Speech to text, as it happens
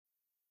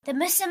The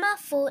Muslimah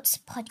Thoughts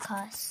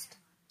Podcast.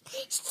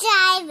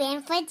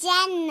 Striving for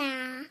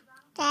Jannah.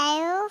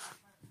 Striving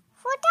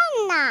for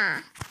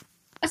Jannah.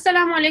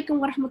 Assalamu alaikum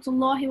wa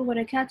rahmatullahi wa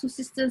barakatuh,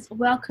 sisters.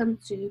 Welcome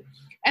to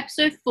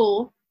episode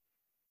 4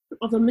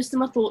 of the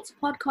Muslimah Thoughts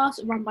Podcast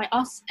run by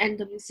us,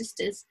 NW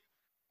Sisters.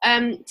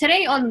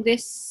 Today on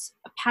this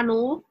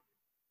panel,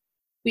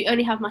 we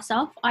only have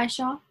myself,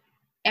 Aisha,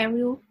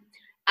 Ariel,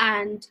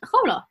 and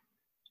Khola.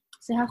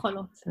 Say hi,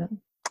 Khola.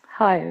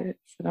 Hi,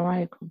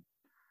 assalamu alaikum.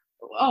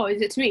 Oh,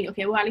 is it to me?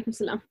 Okay, wa alaikum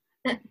salam.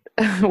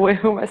 Wait,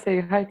 who am I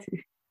saying hi to?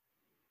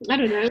 I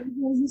don't know.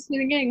 Who's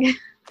listening again?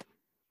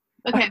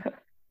 Okay.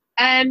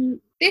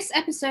 This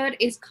episode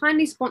is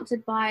kindly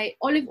sponsored by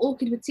Olive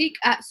Orchid Boutique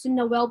at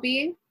Sunnah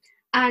Wellbeing,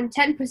 and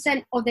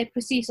 10% of their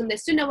proceeds from their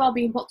Sunnah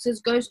Wellbeing boxes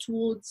goes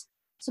towards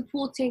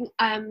supporting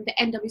the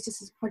NW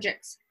Sisters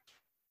projects.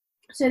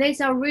 So they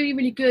sell really,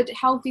 really good,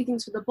 healthy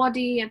things for the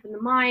body and for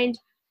the mind.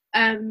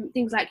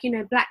 Things like,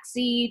 black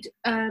seed,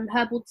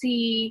 herbal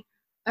tea,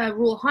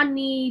 raw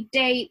honey,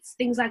 dates,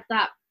 things like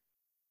that.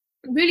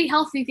 Really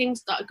healthy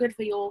things that are good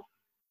for your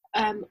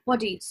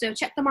body. So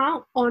check them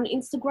out on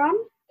Instagram,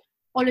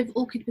 Olive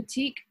Orchid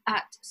Boutique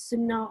at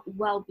Sunnah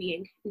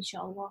Wellbeing,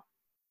 inshallah.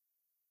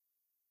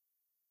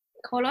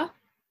 Kola?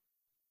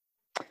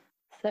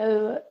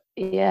 So,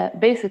 yeah,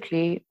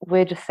 basically,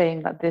 we're just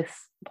saying that this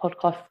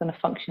podcast is going to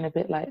function a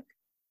bit like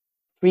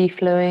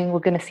free-flowing. We're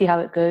going to see how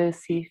it goes,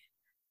 see if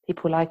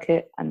people like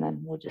it, and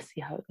then we'll just see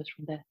how it goes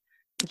from there,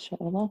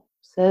 inshallah.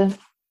 So,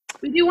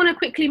 we do want to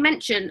quickly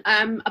mention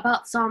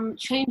about some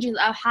changes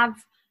that have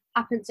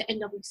happened to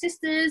NW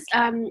Sisters.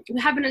 We're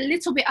having a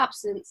little bit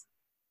absent.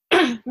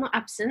 We've been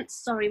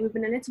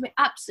a little bit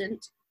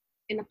absent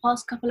in the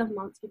past couple of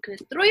months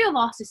because 3 of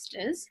our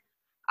sisters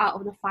out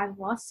of the 5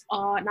 of us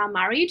are now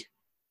married.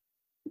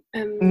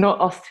 not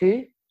us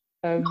two.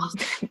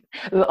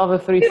 The other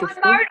 3 sisters.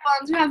 The married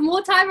ones who have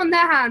more time on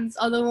their hands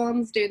are the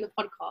ones doing the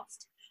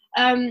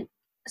podcast.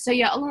 So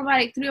yeah, along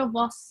like 3 of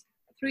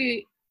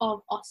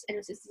us and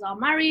our sisters are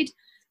married.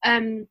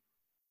 It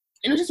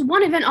was just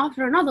one event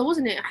after another,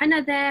 wasn't it? A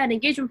henna there, an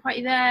engagement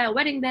party there, a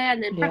wedding there,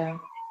 and then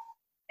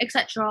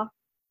etc.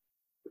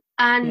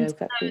 And that's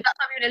why we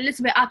were a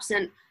little bit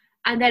absent.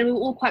 And then we were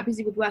all quite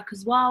busy with work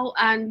as well.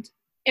 And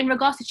in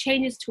regards to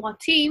changes to our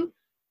team,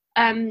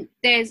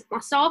 there's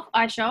myself,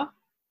 Aisha,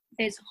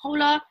 there's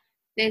Hola,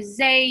 there's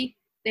Zay,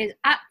 there's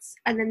Ats,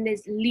 and then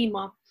there's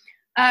Lima.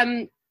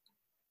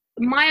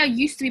 Maya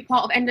used to be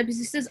part of NW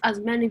Sisters, as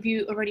many of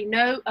you already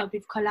know.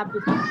 We've collabed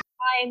with her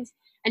times,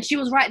 and she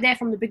was right there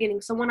from the beginning.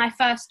 So when I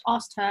first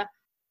asked her,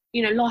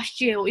 last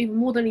year or even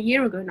more than a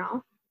year ago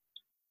now,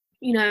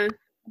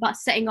 about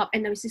setting up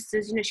NW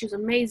Sisters, she was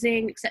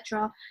amazing,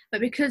 etc.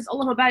 But because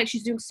Allah Barik,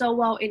 she's doing so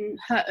well in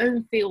her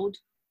own field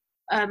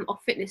of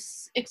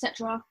fitness,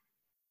 etc.,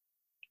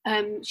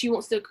 she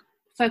wants to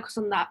focus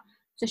on that.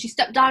 So she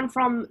stepped down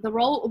from the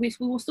role. We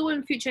will still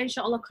in future,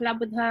 inshallah, collab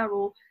with her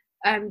or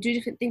do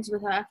different things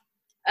with her.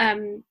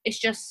 It's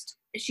just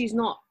she's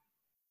not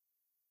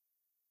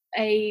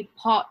a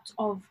part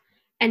of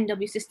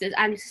NW Sisters,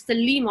 and Sister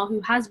Lima, who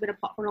has been a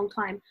part for a long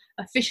time,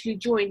 officially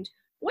joined.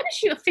 When did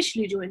she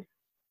officially join?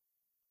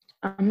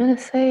 I'm gonna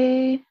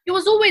say it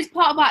was always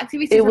part of our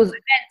activities. It was.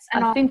 Events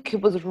and I think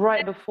it was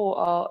right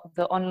before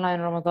the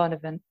online Ramadan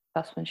event.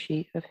 That's when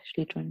she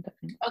officially joined, I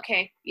think.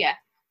 Okay, yeah.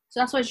 So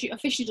that's when she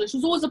officially joined. She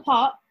was always a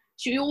part.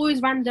 She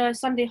always ran the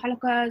Sunday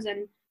halakas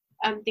and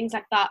things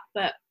like that.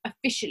 But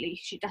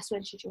officially, that's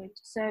when she joined.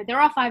 So there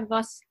are 5 of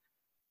us.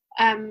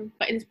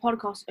 But in this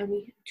podcast,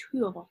 only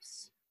 2 of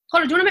us.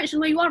 Carla, do you want to mention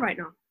where you are right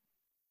now?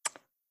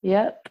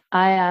 Yep,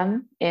 I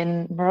am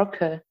in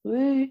Morocco.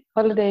 Woo,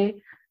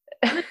 holiday.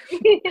 And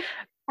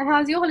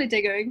how's your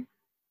holiday going?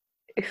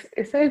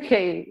 It's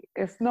okay.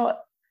 It's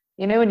not,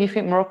 when you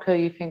think Morocco,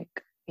 you think,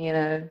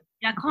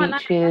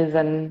 beaches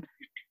and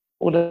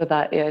all of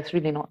that. Yeah, it's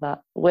really not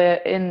that.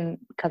 We're in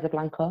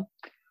Casablanca,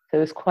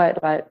 so it's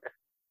quite like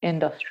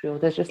industrial.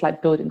 There's just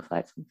like building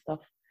sites and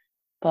stuff.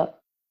 But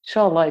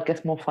inshallah, it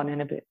gets more fun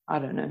in a bit. I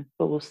don't know,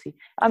 but we'll see.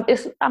 I'm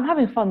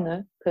having fun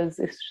though, because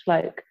it's just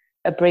like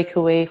a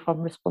breakaway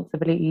from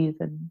responsibilities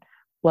and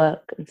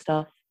work and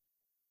stuff.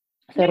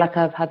 So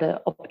I've had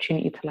the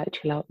opportunity to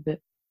chill out a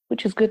bit,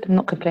 which is good. I'm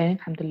not complaining,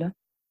 alhamdulillah.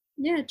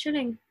 Yeah,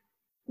 chilling.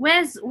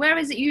 Where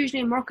is it usually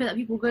in Morocco that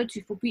people go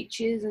to for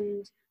beaches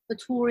and for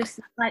tourists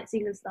and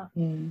sightseeing and stuff?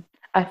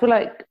 I feel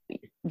like,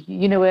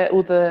 where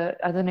all the,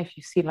 I don't know if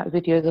you've seen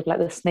videos of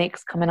the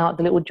snakes coming out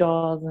the little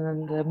jars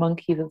and the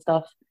monkeys and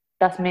stuff.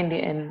 That's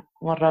mainly in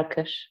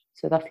Marrakesh.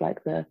 So that's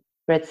the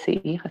Red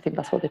City. I think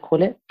that's what they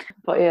call it.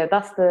 But yeah,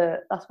 that's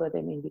where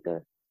they mainly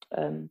go.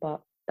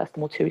 But that's the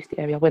more touristy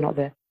area. We're not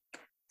there,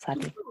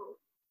 sadly.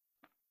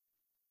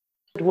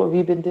 What have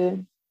you been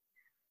doing?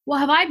 What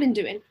have I been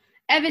doing?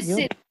 Ever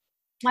since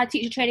my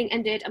teacher training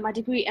ended and my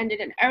degree ended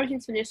and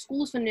everything's finished,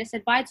 school's finished,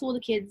 said bye to all the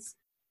kids,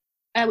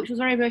 which was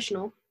very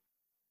emotional.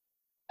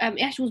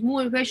 It actually was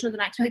more emotional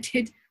than I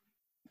expected.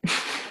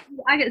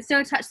 I get so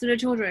attached to the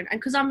children, and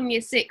because I'm in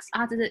year 6,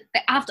 I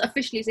have to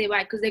officially say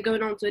bye because they're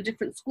going on to a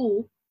different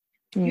school.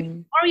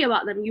 You worry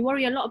about them. You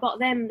worry a lot about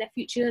them, their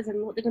futures,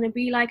 and what they're going to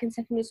be like in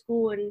secondary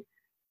school and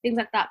things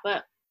like that.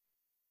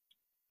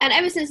 And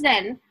ever since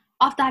then,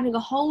 after having a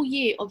whole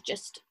year of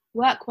just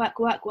work, I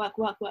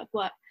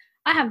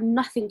have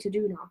nothing to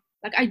do now.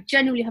 Like, I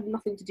genuinely have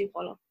nothing to do,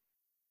 Paula.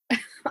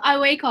 I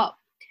wake up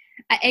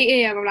at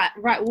 8 a.m. I'm like,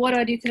 right, what do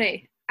I do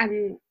today?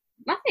 And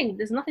nothing.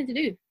 There's nothing to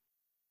do.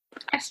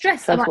 I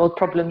stress. First world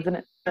problems, isn't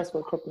it? First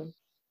world problems.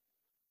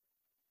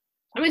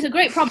 I mean, it's a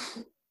great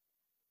problem.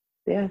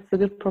 Yeah, it's a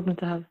good problem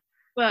to have.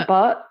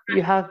 But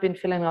you have been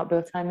filling out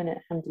your time in it,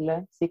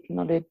 alhamdulillah, seeking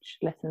knowledge,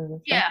 lessons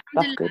and stuff. Yeah,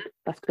 that's good.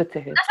 That's good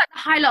to hear. That's like the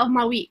highlight of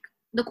my week.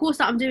 The course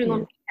that I'm doing on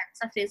weekends,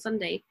 Saturday and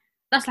Sunday,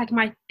 that's like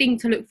my thing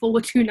to look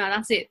forward to now.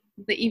 That's it.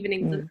 The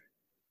evenings.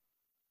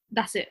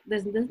 That's it.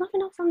 There's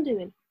nothing else I'm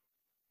doing.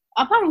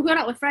 Apart from going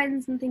out with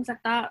friends and things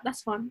like that,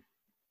 that's fun.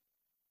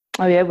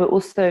 Oh yeah, we're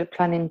also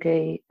planning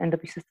a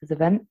NW Sisters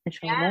event,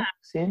 inshallah,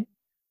 soon.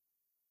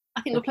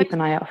 I think we'll keep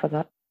an eye out for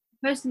that.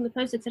 Posting the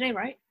poster today,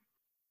 right?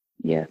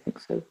 Yeah, I think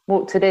so.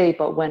 Well, today,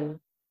 but when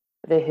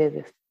they hear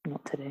this,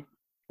 not today.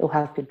 It'll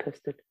have been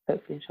posted,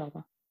 hopefully,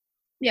 inshallah.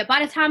 Yeah,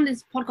 by the time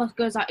this podcast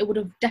goes out, it would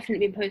have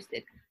definitely been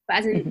posted. But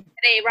as in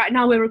today, right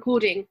now we're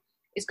recording,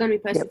 it's going to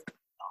be posted. Yep.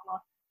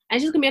 And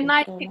it's just going to be a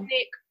nice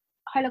picnic,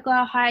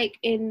 hike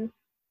in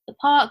the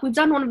park. We've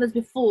done one of those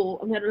before,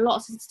 and we had a lot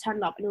of sisters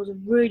turned up, and it was a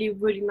really,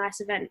 really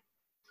nice event.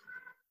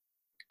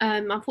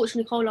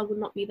 Unfortunately, Kola will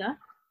not be there,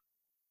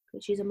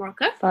 because she's in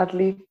Morocco.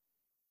 Sadly.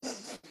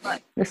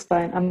 Right. It's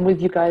fine. I'm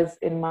with you guys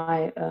in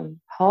my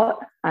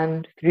heart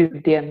and through the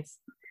DMs.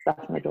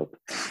 That's my job.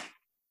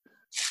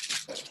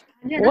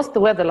 Yeah, What's the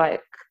weather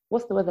like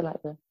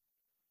there?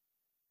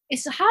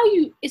 It's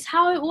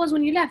how it was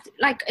when you left.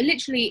 Like,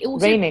 literally, it will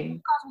raining. The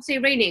forecast will say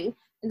raining,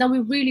 and then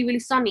we'll be really, really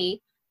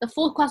sunny. The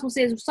forecast will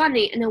say it's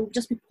sunny, and then will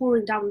just be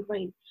pouring down with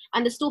rain.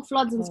 And there's still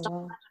floods and stuff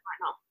right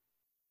now.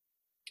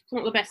 It's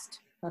not the best.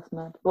 That's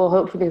mad. Well,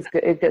 hopefully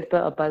it gets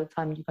better by the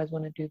time you guys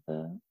want to do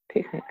the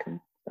picnic and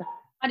stuff.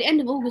 By the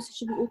end of August, it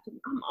should be autumn.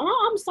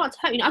 I'm starting to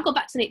hurt. I got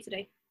vaccinated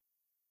today.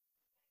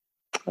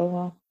 Oh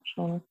wow,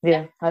 sure.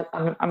 Yeah,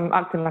 I'm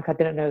acting like I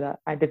didn't know that.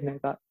 I did know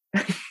that.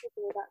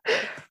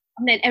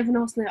 And then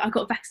everyone else knows I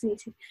got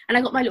vaccinated, and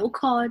I got my little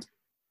card,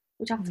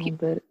 which I have to keep.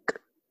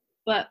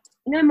 But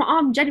no, my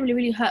arm genuinely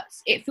really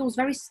hurts. It feels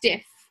very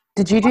stiff.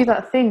 Did you do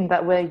that thing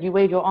where you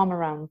wave your arm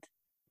around?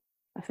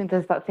 I think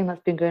there's that thing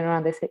that's been going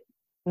around. They say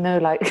no,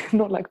 like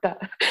not like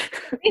that.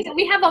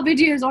 We have our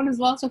videos on as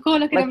well, so go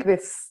look at them. Like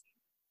this.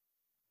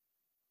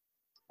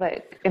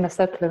 Like in a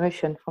circular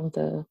motion from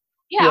the...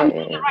 I'm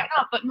doing it right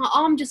now, but my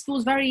arm just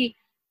feels very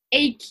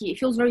achy. It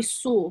feels very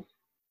sore,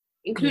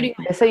 including...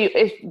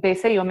 They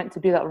say you're meant to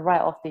do that right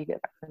after you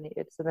get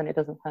vaccinated, so then it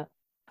doesn't hurt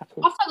at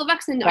all. After I got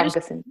vaccinated, I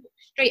just walked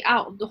straight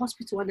out of the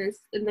hospital, and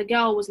the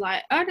girl was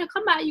like, oh no,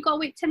 come back, you got to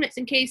wait 10 minutes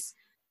in case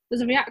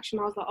there's a reaction.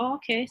 I was like, oh,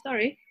 okay,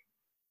 sorry.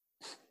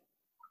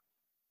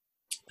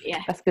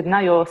 Yeah. That's good. Now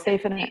you're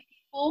safe, innit?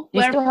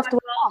 You still have to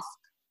wear a mask.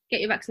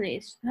 Get you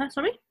vaccinated.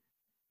 Sorry?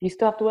 You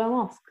still have to wear a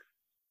mask?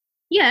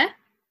 Yeah.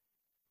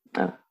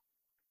 Oh.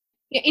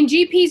 Yeah, in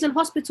GPs and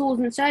hospitals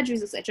and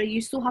surgeries, etc., you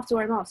still have to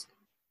wear a mask.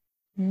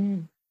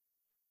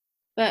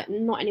 But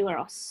not anywhere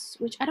else,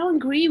 which I don't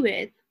agree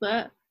with,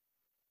 but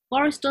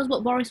Boris does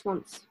what Boris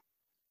wants.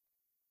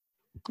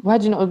 Why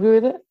do you not agree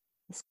with it?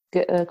 Let's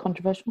get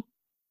controversial.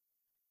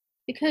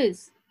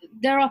 Because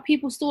there are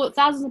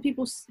thousands of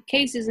people's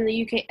cases in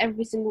the UK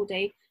every single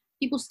day.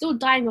 People still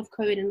dying of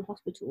COVID in the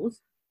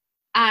hospitals.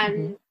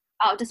 And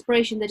out of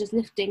desperation, they're just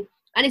lifting.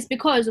 And it's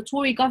because the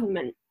Tory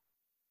government,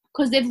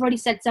 because they've already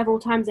said several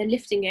times they're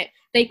lifting it,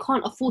 they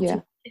can't afford to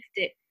lift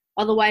it.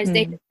 Otherwise,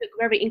 they look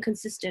very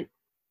inconsistent,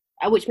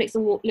 which makes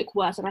them look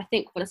worse. And I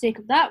think for the sake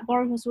of that,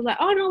 Boris was like,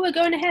 oh no, we're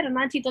going ahead on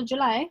 19th of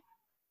July.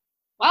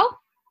 Well,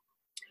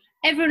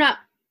 everyone at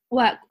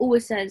work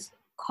always says,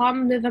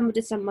 come November,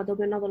 December, there'll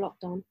be another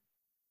lockdown.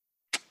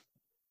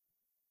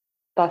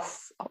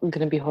 That's going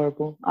to be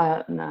horrible.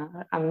 No,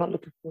 I'm not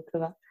looking forward to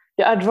that.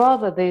 Yeah, I'd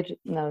rather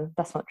no,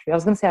 that's not true. I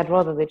was going to say I'd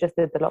rather they just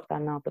did the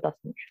lockdown now, but that's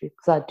not true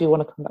because I do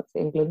want to come back to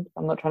England.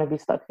 I'm not trying to be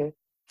stuck here.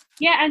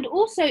 Yeah, and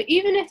also,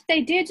 even if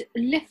they did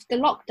lift the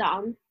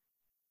lockdown,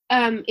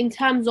 in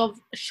terms of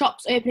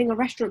shops opening or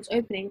restaurants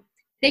opening,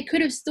 they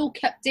could have still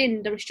kept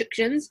in the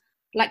restrictions,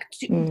 like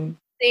thing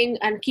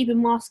and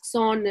keeping masks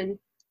on and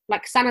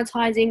like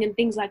sanitizing and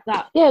things like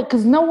that. Yeah,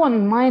 because no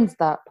one minds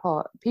that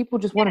part. People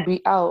just want to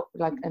be out,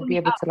 like, and be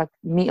able to like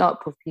meet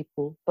up with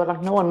people, but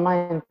like no one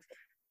minds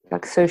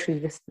like socially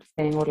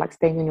distancing or like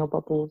staying in your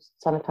bubbles,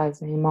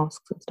 sanitizing your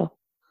masks and stuff.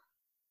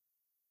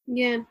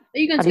 Yeah, are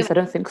you going? At least I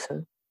don't think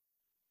so.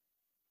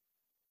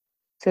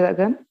 Say that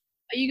again.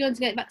 Are you going to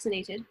get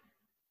vaccinated?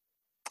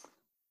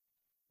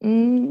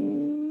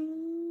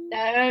 No,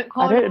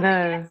 I don't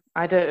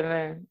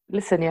know.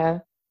 Listen, yeah,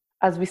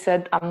 as we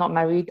said, I'm not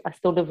married. I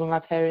still live with my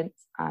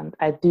parents, and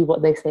I do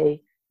what they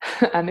say.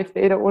 And if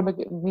they don't want to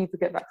get me to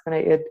get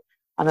vaccinated,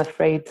 I'm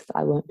afraid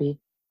I won't be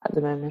at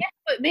the moment. Yeah,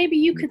 but maybe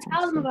you could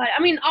tell them about it.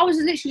 I mean, I was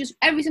literally just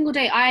every single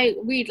day I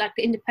read like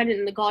The Independent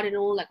and The Guardian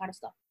and all that kind of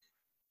stuff.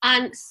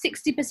 And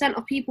 60%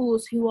 of people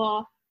who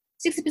are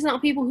 60%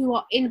 of people who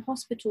are in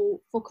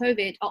hospital for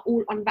COVID are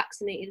all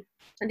unvaccinated.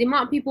 And the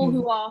amount of people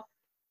who are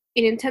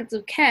in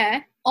intensive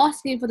care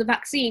asking for the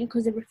vaccine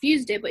because they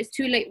refused it, but it's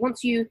too late.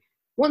 Once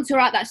you're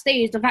at that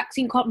stage, the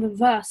vaccine can't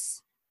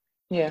reverse.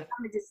 Yeah. The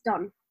damage is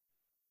done.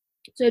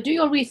 So do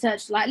your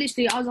research. Like,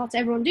 literally, I was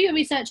asking everyone, do your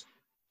research,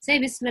 say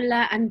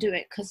Bismillah and do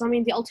it. Because, I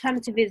mean, the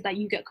alternative is that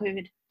you get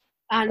COVID.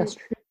 And that's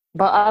true.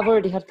 But I've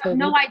already had COVID.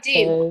 No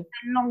idea what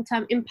the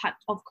long-term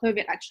impact of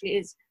COVID actually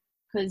is.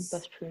 Because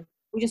that's true.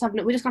 we just have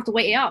to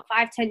wait it out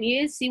 5-10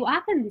 years, see what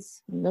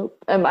happens. Nope.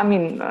 I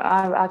mean,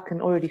 I can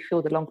already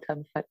feel the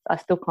long-term effects. I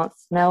still can't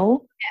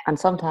smell, and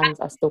sometimes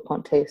I still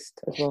can't taste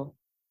as well.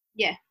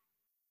 Yeah.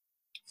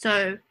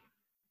 So,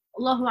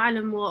 Allahu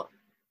Alam what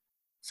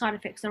side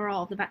effects there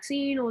are of the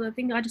vaccine or the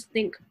thing. I just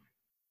think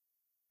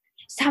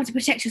it's time to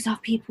protect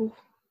yourself, people.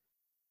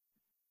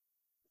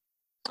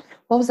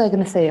 What was I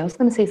going to say? I was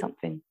going to say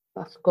something,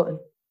 but I've forgotten.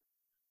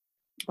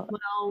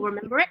 Well,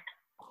 remember it.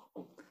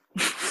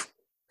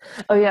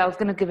 Oh yeah, I was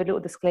going to give a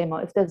little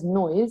disclaimer. If there's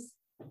noise,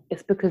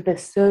 it's because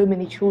there's so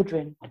many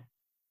children.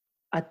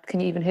 Can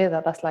you even hear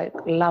that? That's like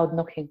loud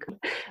knocking.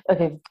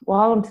 Okay, what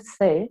I wanted to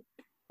say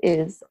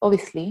is,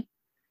 obviously,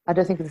 I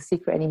don't think it's a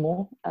secret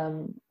anymore.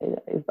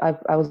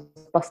 I was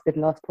busted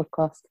last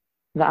podcast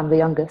that I'm the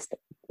youngest of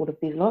all of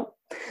these lot.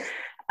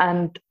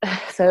 And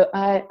so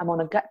I am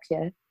on a gap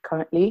year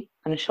currently,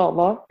 and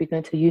inshallah, we're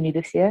going to uni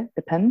this year.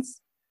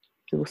 Depends.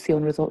 We will see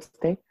on results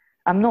day.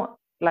 I'm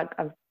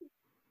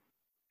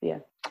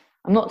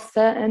not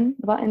certain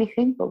about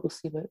anything, but we'll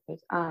see where it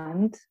goes.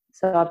 And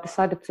so I've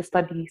decided to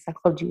study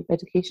psychology of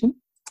education.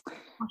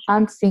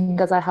 And seeing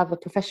as I have a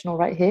professional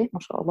right here,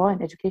 mashallah,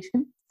 in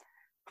education,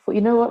 I thought,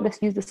 you know what,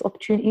 let's use this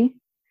opportunity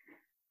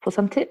for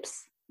some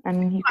tips,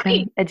 and you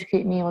can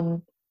educate me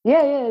on.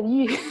 Yeah,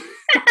 you.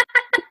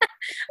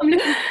 I'm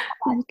looking.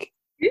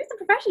 Who's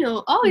the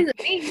professional? Oh, is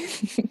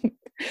it me?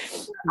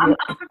 I'm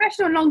a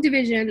professional in long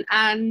division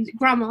and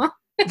grammar.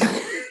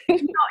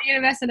 Not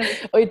university.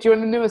 Oh, do you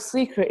want to know a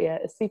secret?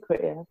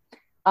 Yeah,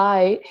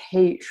 I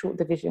hate short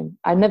division.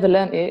 I never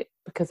learnt it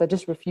because I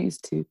just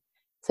refused to.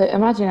 So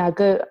imagine I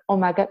go on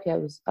my gap year.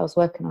 I was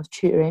working, I was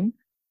tutoring,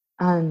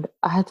 and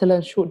I had to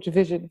learn short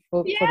division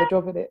for the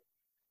job in it.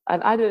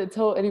 And I didn't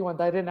tell anyone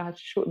that I didn't know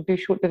how to do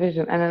short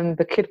division. And then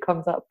the kid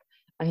comes up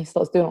and he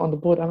starts doing it on the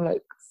board. I'm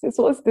like,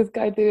 what's this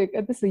guy doing?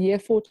 And this is a year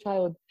 4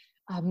 child.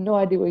 I have no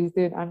idea what he's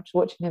doing. I'm just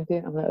watching him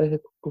doing it. I'm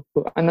like, oh,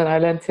 cool. And then I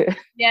learned it.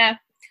 Yeah.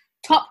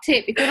 Top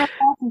tip, if you're not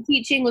in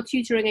teaching or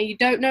tutoring and you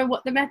don't know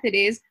what the method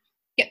is,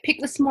 pick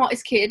the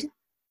smartest kid.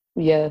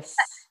 Yes.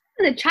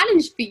 That's a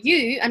challenge for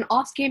you, and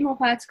ask him or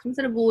her to come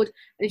to the board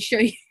and show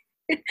you,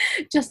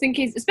 just in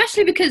case.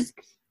 Especially because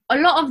a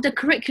lot of the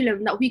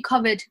curriculum that we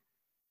covered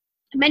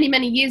many,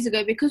 many years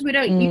ago, because we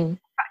don't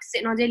practice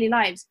it in our daily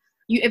lives,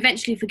 you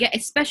eventually forget,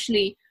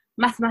 especially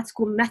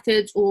mathematical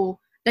methods or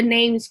the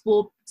names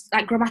for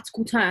like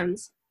grammatical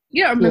terms.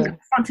 You don't remember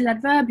frontal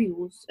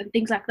adverbials and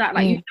things like that.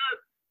 Like you don't,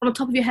 on the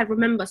top of your head,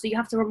 remember. So you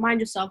have to remind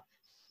yourself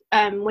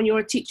when you're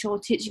a teacher or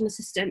teaching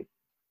assistant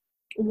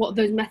what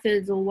those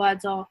methods or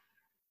words are.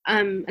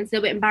 And it's a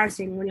little bit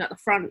embarrassing when you're at the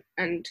front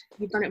and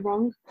you've done it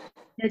wrong.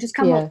 They just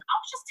come off. I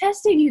was just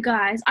testing you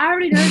guys. I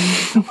already know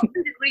I've got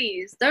 2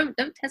 degrees. Don't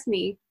test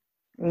me.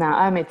 Nah,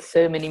 I made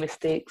so many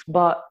mistakes,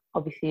 but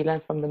obviously you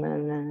learn from them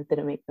and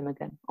didn't make them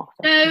again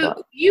after.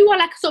 So you are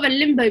like sort of a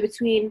limbo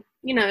between,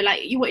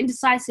 like you were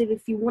indecisive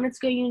if you wanted to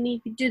go uni,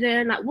 if you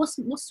didn't. Like, what's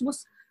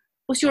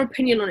your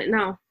opinion on it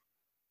now?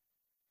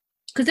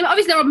 Because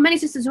obviously there are many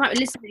sisters who might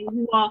be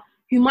listening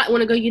who might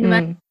want to go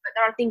university, but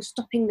there are things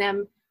stopping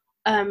them.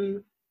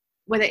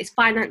 Whether it's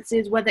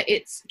finances, whether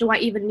it's, do I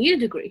even need a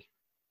degree?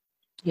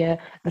 Yeah,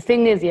 the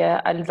thing is,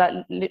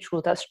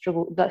 that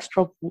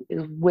struggle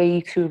is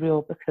way too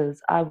real,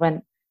 because I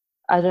don't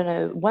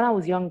know, when I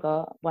was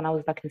younger, when I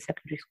was like in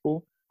secondary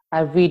school,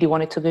 I really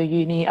wanted to go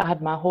uni. I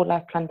had my whole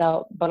life planned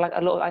out, but like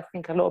I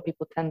think a lot of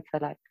people tend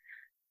to like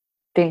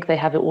think they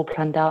have it all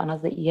planned out. And I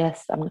was like,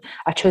 yes,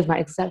 I chose my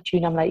exact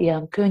uni. I'm like, yeah,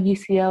 I'm going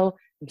UCL,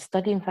 I'm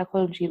studying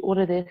psychology, all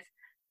of this.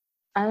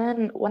 And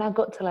then when I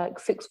got to like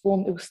 6th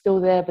form, it was still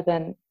there, but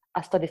then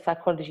I studied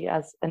psychology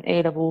as an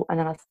A-level, and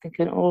then I was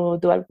thinking, oh,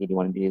 do I really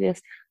want to do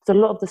this? So a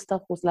lot of the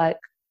stuff was like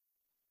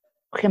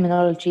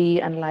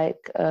criminology and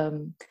like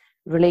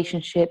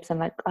relationships and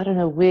like, I don't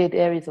know, weird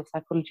areas of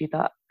psychology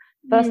that,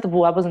 first of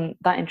all, I wasn't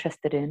that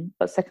interested in,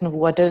 but second of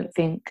all, I don't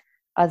think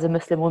as a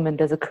Muslim woman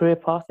there's a career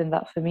path in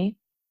that for me.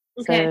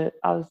 Okay.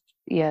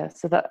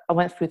 So I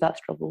went through that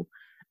struggle.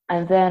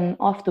 And then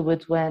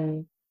afterwards,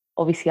 when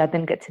obviously I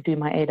didn't get to do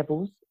my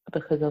A-levels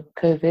because of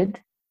COVID,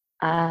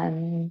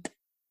 and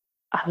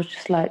I was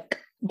just like,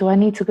 do I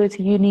need to go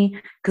to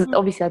uni? Because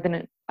obviously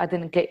I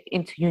didn't get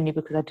into uni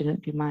because I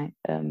didn't do my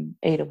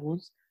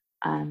A-levels,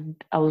 and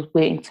I was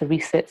waiting to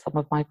reset some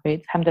of my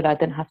grades. Alhamdulillah, I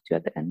didn't have to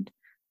at the end.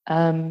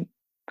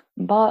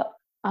 But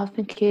I was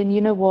thinking,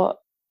 you know what?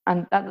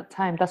 And at the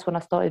time, that's when I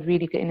started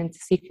really getting into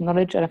seeking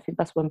knowledge, and I think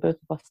that's when both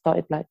of us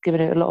started like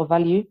giving it a lot of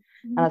value.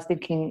 And I was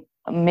thinking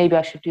maybe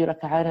I should do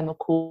like a higher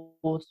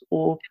course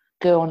or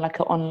go on like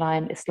an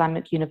online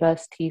Islamic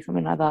university,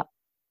 something like that.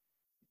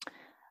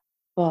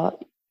 But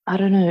I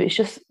don't know. It's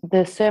just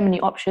there's so many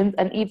options,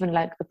 and even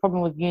like the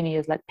problem with uni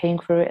is like paying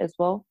for it as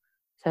well.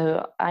 So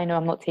I know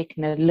I'm not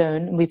taking a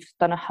loan. We've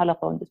done a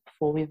halaqah on this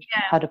before. We've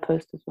had a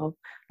post as well.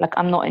 Like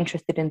I'm not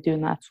interested in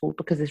doing that at all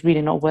because it's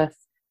really not worth,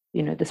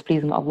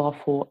 displeasing Allah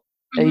for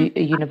a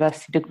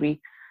university degree.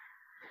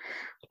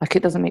 Like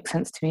it doesn't make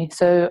sense to me.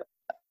 So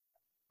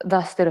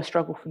that's still a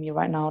struggle for me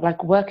right now.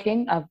 Like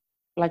working, I've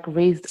like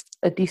raised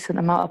a decent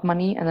amount of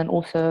money and then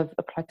also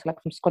applied to like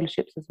some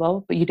scholarships as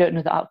well. But you don't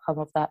know the outcome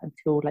of that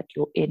until like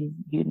you're in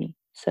uni.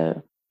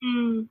 So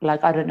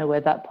like I don't know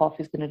where that path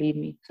is going to lead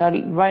me. So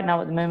right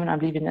now at the moment I'm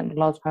leaving it in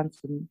Allah's hands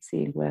and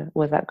seeing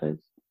where that goes.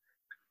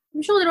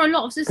 I'm sure there are a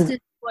lot of sisters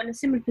who are in a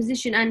similar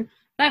position, and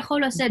like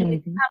Khola said,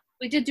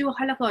 we did do a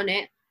halaqah on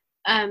it,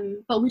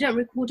 but we don't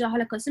record a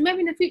halaqah. So maybe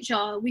in the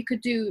future we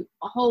could do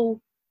a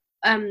whole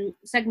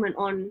segment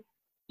on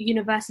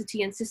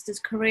university and sisters'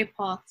 career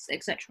paths,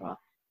 etc.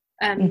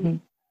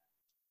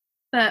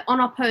 But on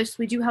our post,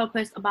 we do have a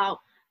post about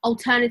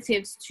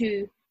alternatives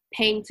to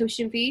paying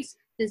tuition fees.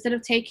 Instead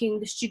of taking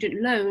the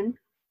student loan,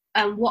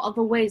 what are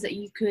the ways that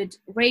you could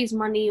raise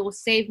money or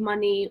save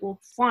money or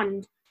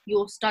fund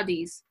your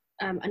studies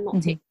and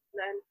not take the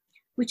loan,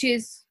 which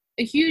is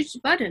a huge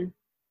burden.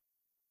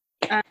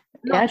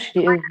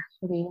 Actually,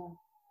 you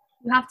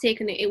have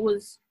taken it. It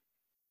was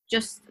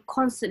just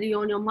constantly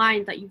on your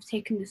mind that you've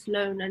taken this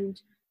loan, and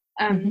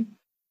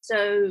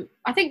so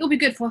I think it'll be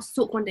good for us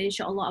to talk one day,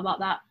 inshallah, about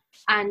that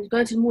and go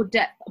into more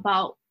depth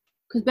about,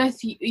 because both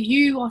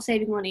you are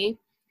saving money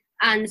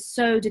and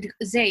so did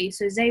Zay.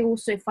 So Zay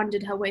also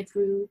funded her way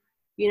through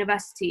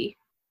university.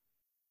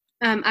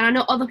 And I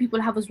know other people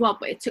have as well,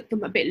 but it took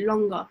them a bit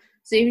longer.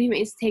 So even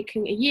if it's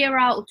taking a year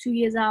out or 2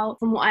 years out,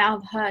 from what I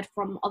have heard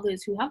from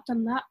others who have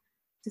done that,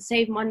 to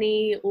save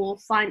money or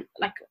find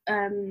like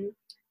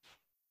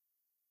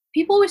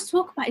people always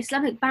talk about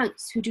Islamic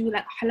banks who do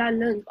like halal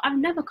loans, but I've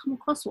never come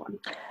across one.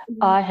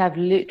 I have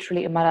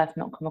literally in my life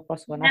not come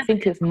across one. I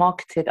think it's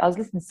marketed. I was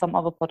listening to some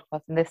other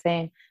podcasts and they're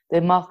saying they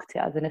market it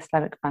as an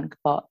Islamic bank,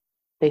 but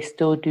they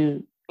still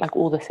do like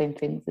all the same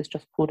things. It's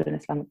just called an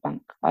Islamic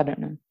bank. I don't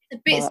know.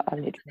 It's a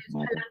bit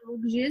halal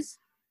mortgages,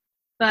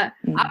 but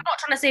I'm not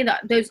trying to say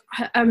that those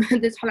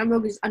halal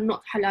mortgages are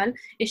not halal.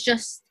 It's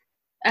just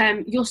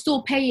you're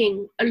still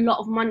paying a lot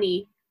of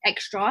money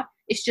extra.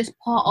 It's just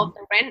part of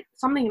the rent,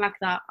 something like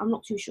that. I'm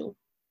not too sure.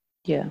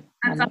 Yeah,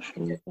 I'm not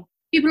sure.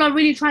 People are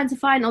really trying to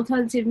find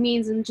alternative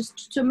means and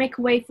just to make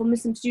a way for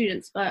Muslim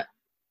students, but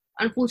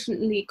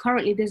unfortunately,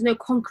 currently, there's no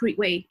concrete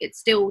way. It's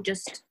still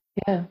just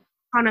trying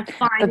to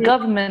find. The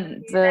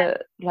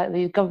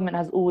government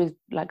has always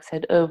like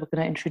said, oh, we're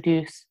going to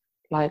introduce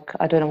like,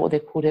 I don't know what they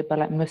called it, but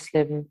like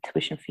Muslim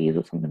tuition fees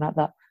or something like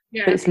that.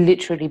 Yeah. But it's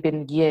literally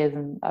been years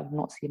and I've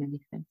not seen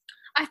anything.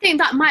 I think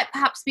that might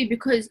perhaps be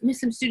because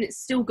Muslim students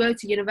still go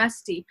to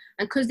university,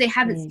 and because they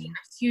haven't seen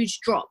a huge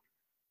drop,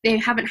 they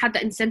haven't had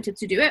that incentive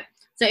to do it.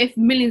 So if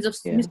millions of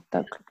Muslims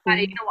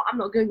say, you know what, I'm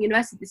not going to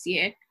university this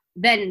year,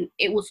 then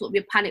it will sort of be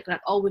a panic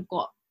like, oh, we've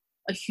got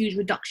a huge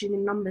reduction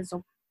in numbers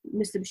of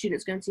Muslim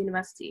students going to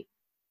university,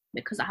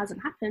 because that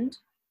hasn't happened.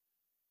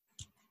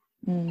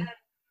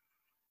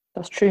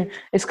 That's true.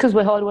 It's because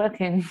we're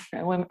hardworking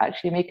and we're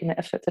actually making the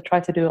effort to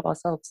try to do it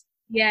ourselves.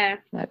 Yeah.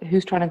 Like,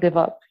 who's trying to give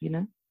up, you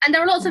know? And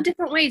there are lots of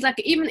different ways. Like,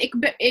 even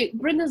it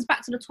brings us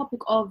back to the topic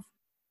of,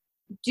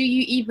 do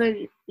you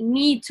even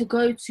need to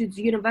go to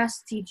the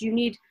university? Do you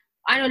need...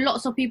 I know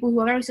lots of people who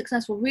are very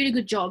successful, really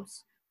good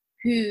jobs,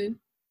 who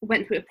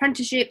went through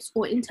apprenticeships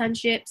or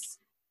internships,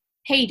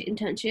 paid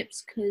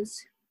internships, because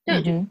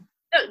don't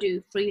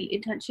do free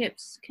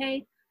internships,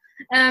 okay?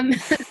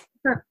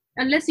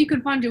 Unless you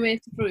can find your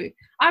way through.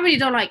 I really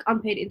don't like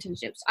unpaid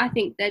internships. I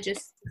think they're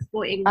just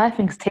exploiting. I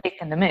think it's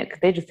taking the mick.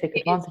 They just take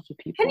advantage of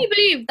people. Can you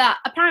believe that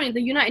apparently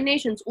the United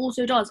Nations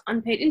also does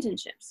unpaid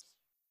internships?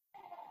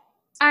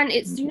 And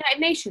it's the United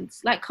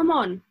Nations. Like, come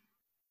on.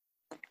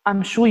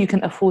 I'm sure you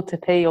can afford to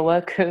pay your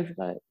workers.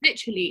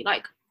 Literally,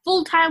 like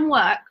full-time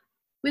work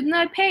with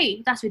no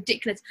pay. That's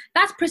ridiculous.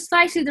 That's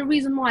precisely the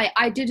reason why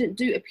I didn't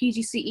do a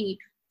PGCE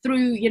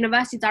through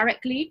university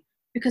directly.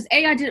 Because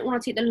A, I didn't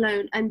want to take the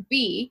loan, and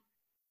B,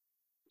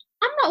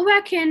 I'm not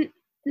working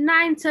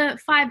 9 to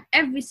 5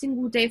 every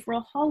single day for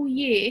a whole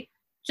year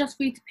just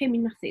for you to pay me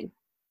nothing.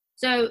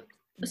 So,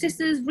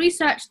 sisters,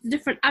 research the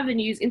different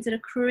avenues into the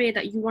career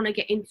that you want to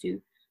get into,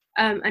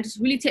 and just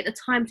really take the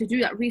time to do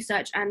that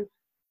research and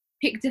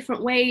pick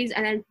different ways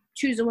and then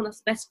choose the one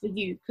that's best for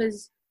you,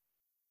 because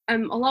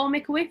Allah will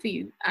make a way for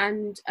you.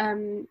 And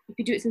if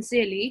you do it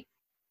sincerely,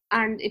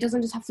 and it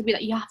doesn't just have to be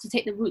that you have to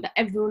take the route that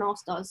everyone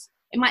else does.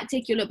 It might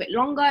take you a little bit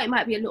longer, it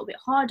might be a little bit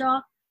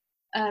harder,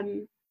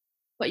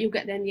 but you'll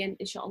get there in the end,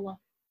 inshallah.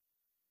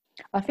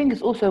 I think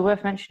it's also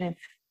worth mentioning,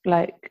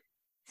 like,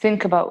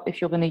 think about if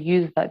you're going to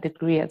use that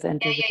degree at the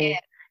end of the day.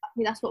 I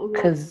think that's what we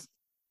want. Because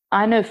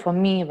I know for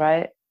me,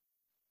 right,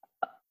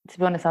 to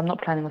be honest, I'm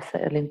not planning on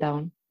settling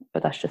down,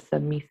 but that's just a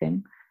me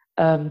thing.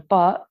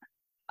 But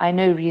I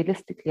know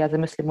realistically, as a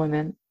Muslim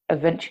woman,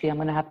 eventually I'm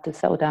going to have to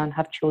settle down,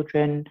 have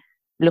children,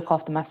 look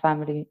after my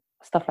family,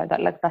 stuff like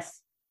that. Like,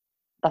 that's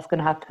going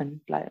to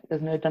happen. Like,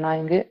 there's no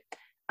denying it.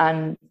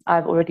 And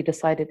I've already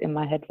decided in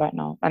my head right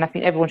now, and I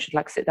think everyone should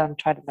like sit down and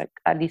try to like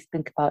at least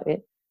think about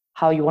it,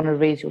 how you want to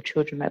raise your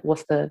children, like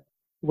what's the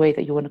way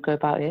that you want to go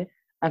about it.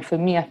 And for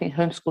me, I think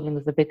homeschooling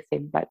is a big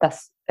thing. Like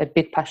that's a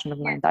big passion of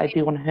mine, that I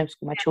do want to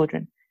homeschool my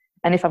children.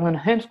 And if I'm going to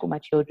homeschool my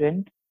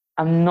children,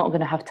 I'm not going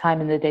to have time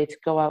in the day to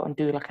go out and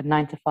do like a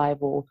 9 to 5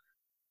 or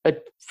a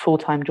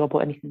full-time job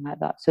or anything like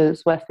that. So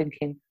it's worth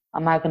thinking,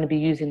 am I going to be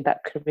using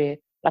that career?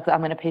 Like I'm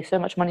going to pay so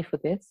much money for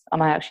this.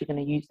 Am I actually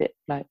going to use it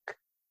like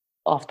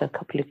after a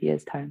couple of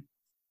years' time?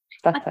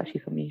 That's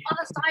actually for me. The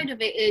other side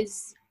of it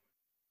is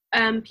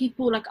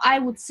people, like I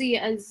would see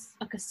it as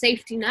like a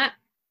safety net.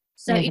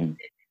 So if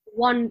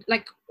one,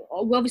 like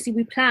obviously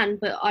we plan,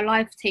 but our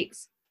life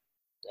takes,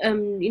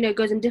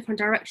 goes in different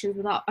directions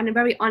and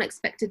very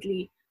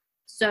unexpectedly.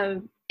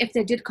 So if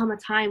there did come a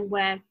time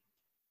where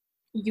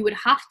you would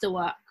have to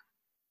work,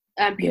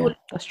 people,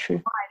 that's true.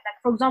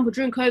 Like for example,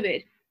 during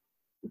COVID,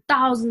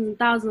 thousands and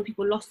thousands of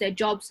people lost their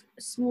jobs.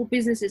 Small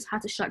businesses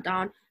had to shut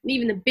down, and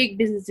even the big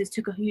businesses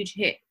took a huge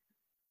hit.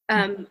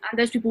 And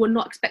those people were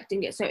not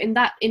expecting it. So in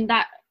that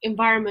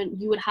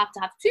environment, you would have to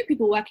have 2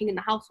 people working in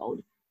the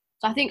household.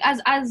 So I think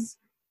as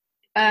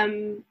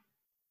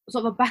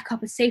sort of a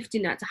backup, a safety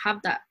net to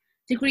have that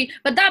degree.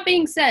 But that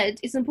being said,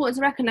 it's important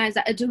to recognize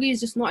that a degree is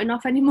just not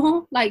enough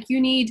anymore. Like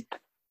you need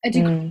a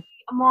degree,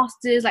 a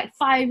master's, like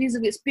 5 years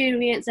of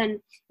experience.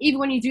 And even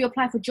when you do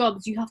apply for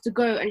jobs, you have to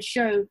go and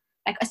show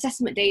like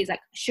assessment days, like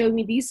show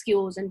me these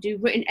skills and do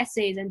written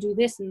essays and do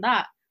this and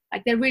that.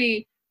 Like they're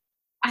really,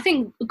 I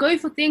think, go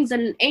for things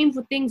and aim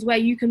for things where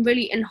you can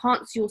really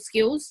enhance your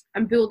skills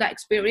and build that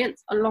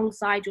experience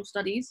alongside your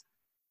studies.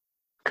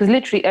 Because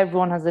literally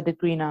everyone has a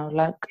degree now.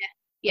 Like,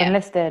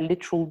 unless they're a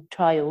literal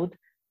child,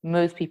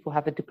 most people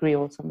have a degree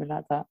or something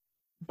like that.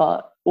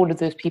 But all of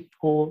those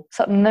people,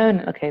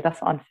 okay,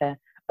 that's unfair.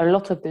 A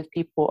lot of those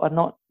people are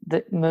not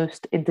the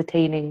most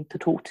entertaining to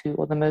talk to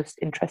or the most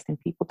interesting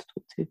people to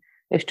talk to.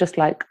 It's just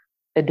like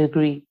a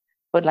degree,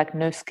 but like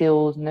no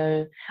skills,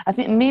 I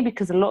think maybe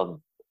because a lot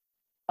of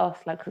us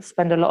like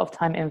spend a lot of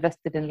time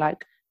invested in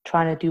like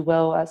trying to do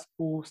well at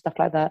school, stuff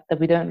like that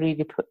we don't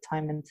really put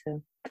time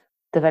into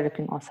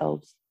developing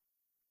ourselves,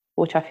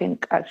 which I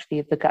think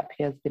actually the gap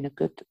year has been a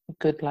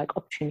good like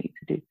opportunity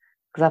to do,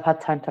 because I've had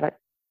time to like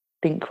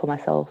think for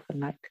myself and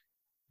like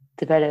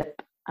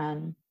develop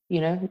and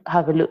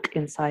have a look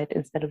inside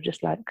instead of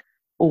just like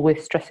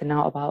always stressing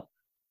out about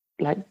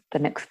like the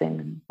next thing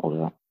and all of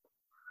that.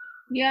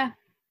 Yeah.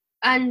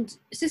 And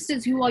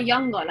sisters who are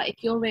younger, like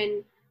if you're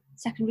in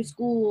secondary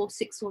school or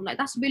sixth form, like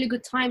that's a really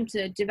good time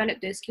to develop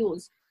those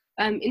skills.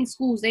 In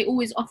schools, they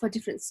always offer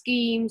different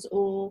schemes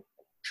or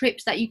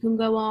trips that you can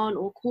go on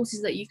or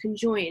courses that you can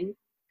join,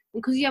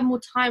 because you have more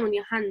time on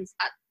your hands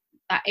at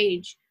that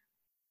age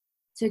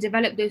to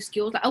develop those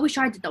skills. Like I wish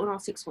I did that when I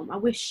was sixth form. I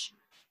wish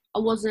I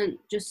wasn't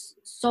just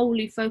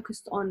solely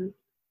focused on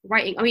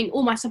writing. I mean,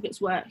 all my subjects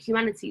were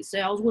humanities, so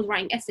I was always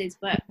writing essays,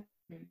 but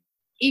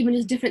even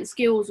just different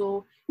skills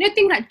or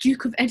things like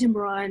Duke of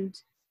Edinburgh and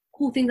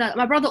cool things like that.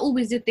 My brother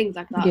always did things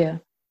like that. Yeah.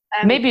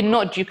 Maybe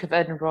not Duke of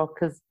Edinburgh,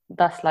 because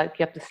that's like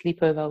you have to sleep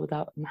over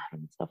without a mahram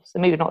and stuff. So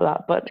maybe not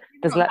that, but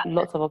there's like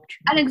lots of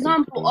opportunities. An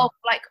example of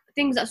like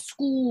things that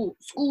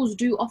schools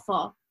do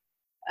offer.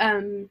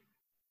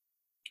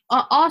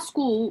 Our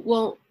school,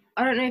 well,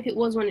 I don't know if it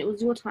was when it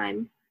was your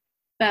time,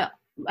 but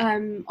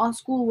our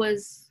school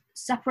was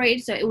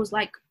separated, so it was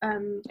like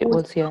it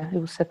was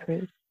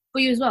separated for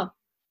you as well.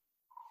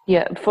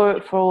 Yeah,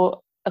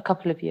 for a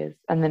couple of years,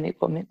 and then it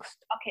got mixed.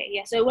 Okay,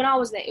 yeah. So when I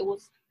was there, it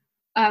was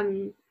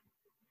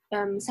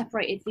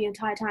separated the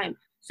entire time.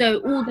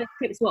 So all the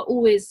trips were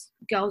always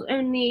girls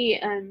only,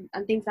 and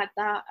things like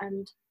that.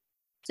 And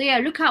so yeah,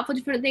 look out for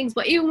different things.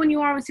 But even when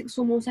you are in sixth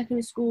form or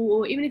secondary school,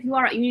 or even if you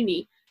are at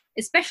uni,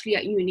 especially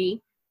at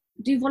uni,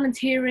 do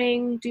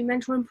volunteering, do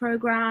mentoring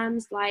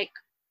programs, like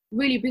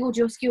really build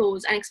your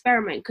skills and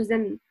experiment, because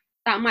then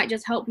that might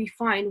just help you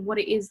find what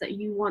it is that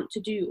you want to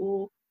do.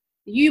 Or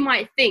you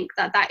might think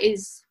that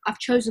is, I've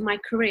chosen my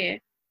career.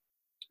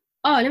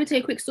 Oh, let me tell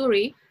you a quick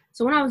story.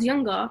 So when I was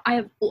younger,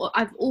 I've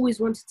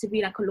always wanted to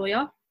be like a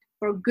lawyer.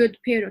 For a good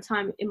period of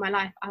time in my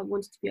life, I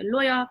wanted to be a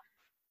lawyer.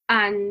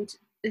 And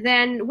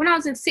then when I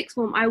was in sixth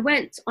form, I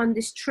went on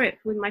this trip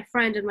with my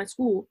friend and my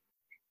school.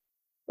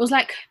 It was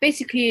like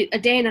basically a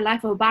day in the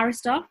life of a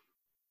barrister.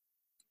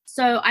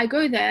 So I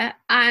go there,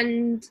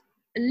 and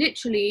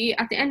literally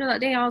at the end of that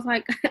day, I was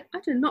like, I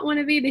do not want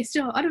to be this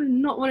job. I do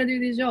not want to do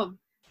this job.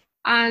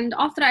 And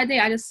after that day,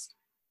 I just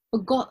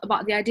forgot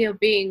about the idea of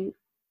being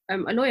a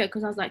lawyer,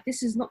 because I was like,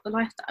 this is not the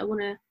life that I want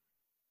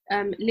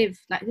to live.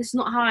 Like, this is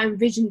not how I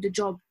envisioned the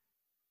job.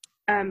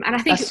 And I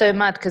think that's so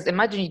mad, because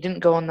imagine you didn't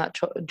go on that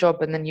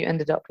job and then you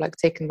ended up like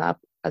taking that up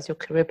as your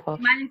career path.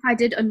 Imagine if I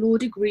did a law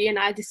degree and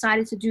I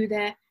decided to do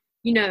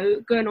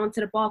going on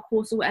to the bar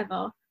course or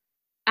whatever,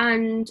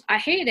 and I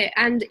hated it.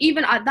 And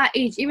even at that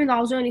age, even though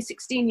I was only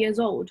 16 years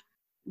old,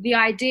 the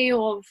idea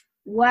of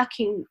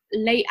working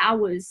late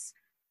hours,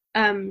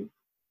 and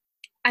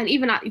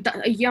even at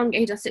a young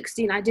age of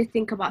 16, I did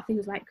think about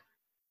things like,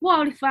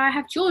 well, if I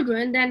have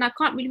children, then I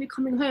can't really be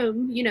coming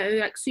home,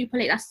 like super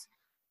late. That's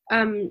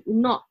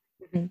not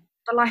Mhm.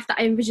 the life that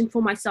I envisioned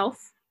for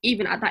myself,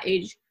 even at that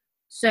age.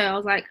 So I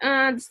was like,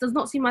 this does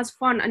not seem as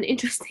fun and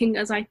interesting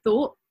as I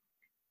thought.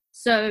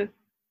 So,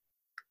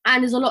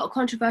 and there's a lot of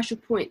controversial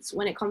points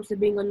when it comes to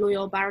being a lawyer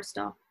or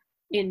barrister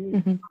in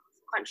Mhm.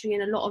 the country,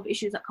 and a lot of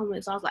issues that come with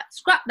it. So I was like,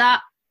 scrap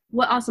that.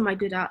 What else am I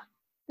good at?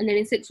 And then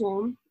in sixth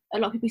form, a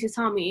lot of people used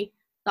to tell me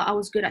that I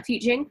was good at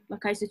teaching.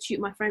 Like I used to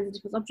tutor my friends in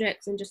different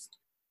subjects, and just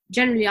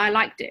generally I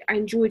liked it. I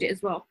enjoyed it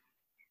as well.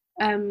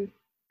 And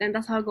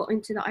that's how I got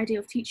into the idea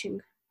of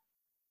teaching.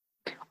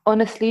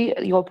 Honestly,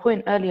 your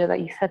point earlier that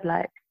you said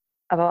like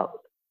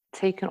about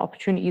taking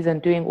opportunities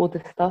and doing all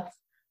this stuff,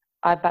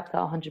 I back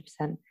that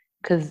 100%.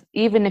 Because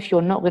even if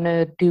you're not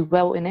gonna do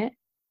well in it,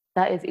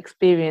 that is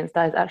experience.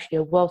 That is actually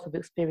a wealth of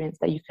experience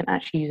that you can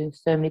actually use in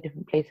so many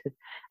different places.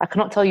 I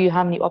cannot tell you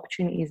how many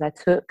opportunities I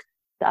took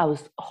that I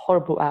was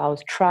horrible at. I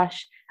was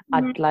trash.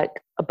 Mhm. I'd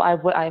like, but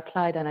I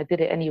applied and I did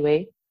it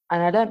anyway,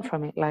 and I learned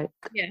from it. Like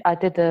Yeah. I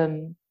did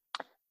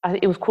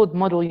it was called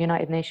Model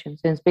United Nations.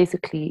 And it's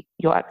basically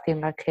you're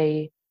acting like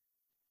a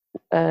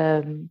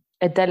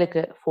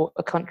delegate for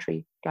a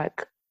country,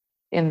 like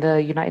in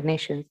the United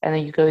Nations, and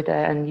then you go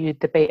there and you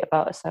debate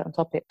about a certain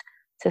topic.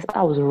 Says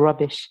I was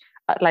rubbish.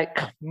 Like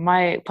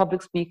my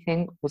public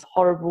speaking was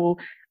horrible.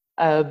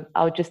 I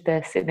was just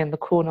there sitting in the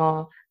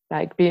corner,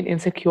 like being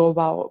insecure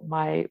about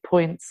my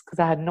points because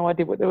I had no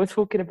idea what they were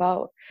talking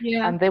about.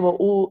 Yeah. And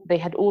they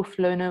had all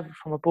flown over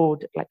from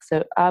abroad. Like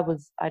so, I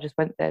just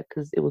went there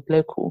because it was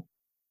local,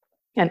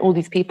 and all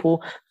these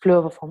people flew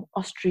over from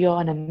Austria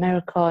and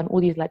America and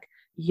all these like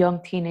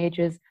young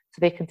teenagers so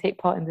they can take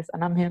part in this.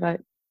 And I'm here like,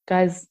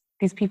 guys,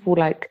 these people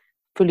like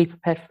fully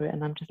prepared for it,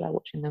 and I'm just like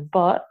watching them.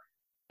 But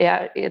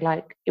yeah,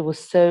 it was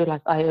so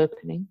like eye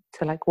opening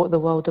to like what the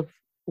world of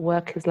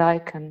work is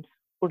like and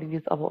all of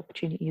these other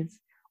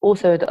opportunities.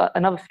 Also,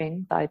 another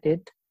thing that I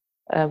did,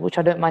 which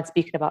I don't mind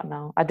speaking about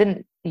now. I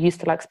didn't used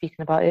to like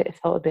speaking about it. It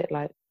felt a bit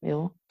like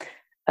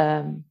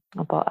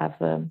but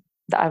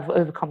I've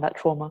overcome that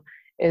trauma.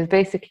 It was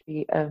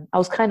basically I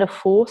was kind of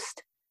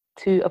forced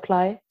to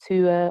apply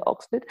to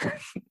Oxford. Oh,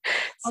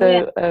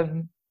 yeah.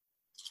 So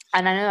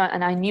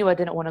and I knew I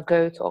didn't want to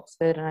go to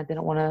Oxford, and I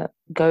didn't want to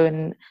go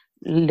and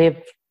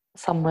live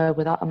somewhere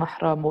without a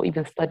mahram or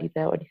even study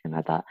there or anything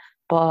like that.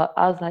 But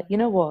I was like, you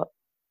know what?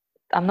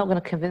 I'm not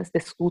going to convince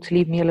this school to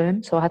leave me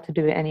alone, so I had to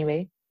do it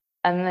anyway.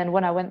 And then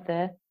when I went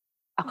there,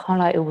 I can't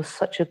lie, it was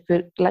such a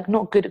good, like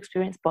not good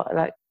experience, but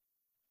like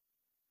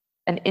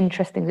an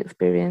interesting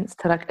experience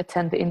to like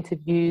attend the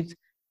interviews,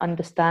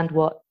 understand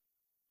what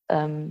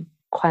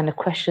kind of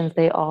questions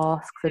they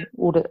ask and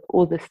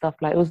all this stuff.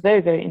 Like it was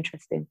very, very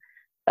interesting.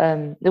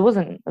 It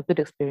wasn't a good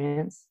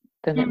experience,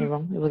 don't get me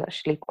wrong, it was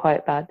actually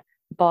quite bad,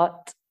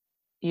 but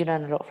you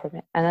learn a lot from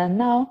it. And then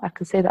now I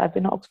can say that I've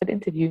been at Oxford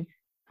interview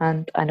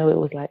and I know it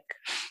was like.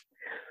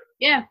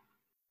 Yeah,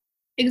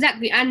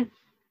 exactly. And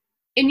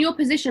in your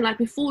position, like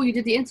before you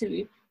did the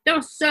interview, there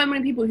were so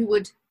many people who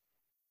would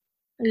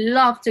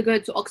love to go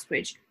to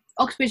Oxbridge.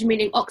 Oxbridge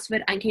meaning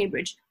Oxford and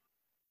Cambridge.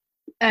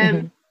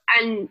 And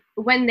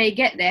when they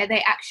get there,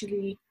 they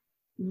actually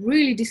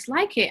really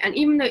dislike it. And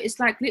even though it's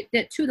like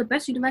they're two of the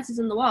best universities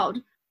in the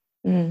world,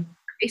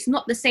 it's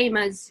not the same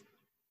as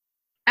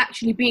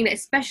actually being there,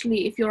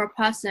 especially if you're a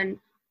person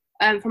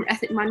from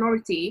ethnic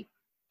minority.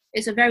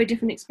 It's a very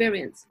different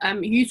experience.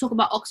 You talk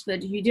about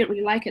Oxford, you didn't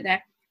really like it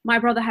there. My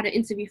brother had an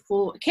interview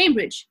for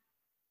Cambridge,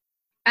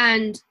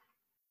 and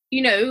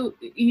you know,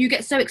 you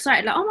get so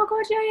excited, like, oh my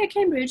god, yeah,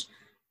 Cambridge.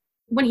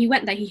 When he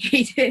went there, he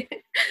hated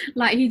it.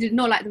 Like he did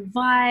not like the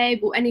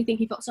vibe or anything.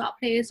 He felt so out of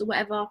place or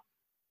whatever.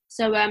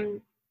 So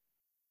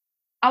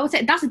I would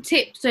say that's a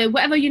tip. So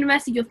whatever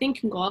university you're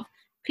thinking of,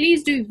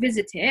 please do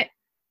visit it.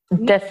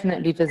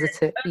 Definitely visit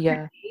it.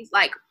 Yeah.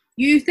 Like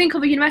you think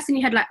of a university in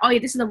your head, like, oh yeah,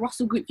 this is the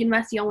Russell Group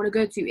University I want to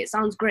go to. It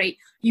sounds great.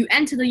 You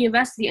enter the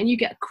university and you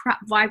get a crap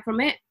vibe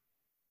from it.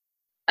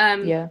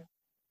 Yeah.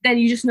 Then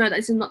you just know that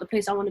this is not the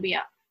place I want to be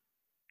at.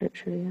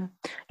 Literally,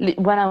 yeah.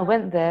 When I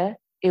went there,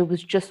 it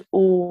was just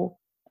all.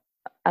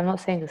 I'm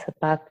not saying it's a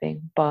bad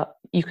thing, but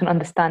you can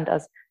understand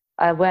as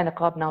I wear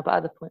niqab now,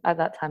 but at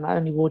that time I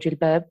only wore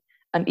jilbab,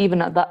 and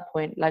even at that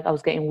point, like I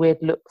was getting weird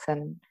looks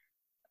and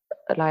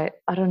like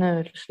I don't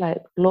know, just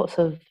like lots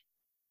of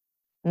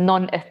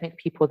non-ethnic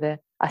people there.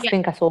 I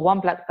think I saw one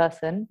black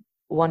person,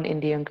 one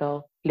Indian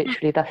girl.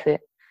 Literally, that's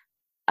it.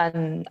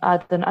 And I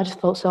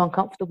just felt so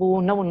uncomfortable.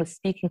 No one was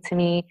speaking to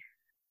me.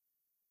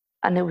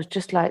 And it was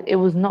just like, it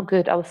was not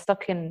good. I was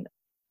stuck in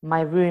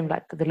my room,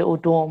 like the little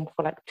dorm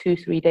for like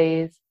 2-3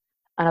 days.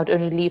 And I'd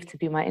only leave to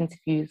do my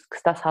interviews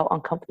because that's how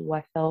uncomfortable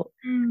I felt.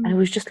 And it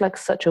was just like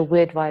such a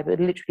weird vibe.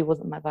 It literally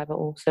wasn't my vibe at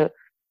all. So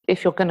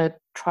if you're going to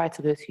try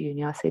to go to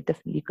uni, I say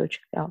definitely go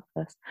check it out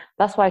first.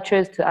 That's why I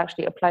chose to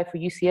actually apply for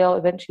UCL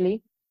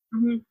eventually.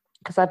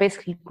 Because I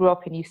basically grew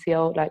up in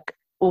UCL, like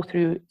all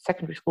through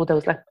secondary school. There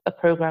was like a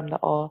program that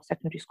our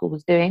secondary school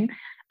was doing.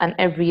 And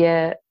every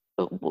year,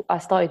 I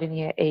started in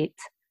year 8.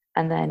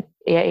 And then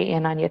year 8, year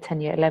 9, year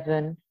 10, year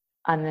 11,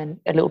 and then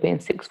a little bit in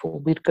sixth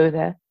form, we'd go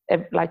there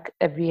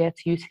every year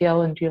to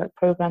UCL and do like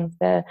programs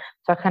there.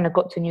 So I kind of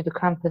got to know the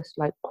campus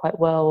like quite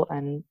well,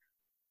 and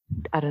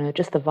I don't know,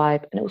 just the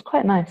vibe. And it was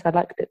quite nice. I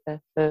liked it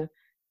there. So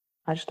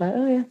I just like,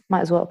 oh yeah,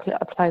 might as well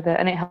apply there.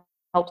 And it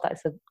helps that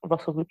it's a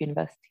Russell Group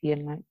University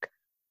and like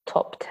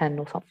top 10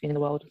 or something in the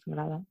world or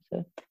something like that.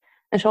 So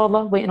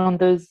inshallah, waiting on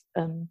those,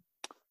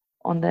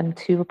 on them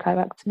to reply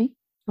back to me.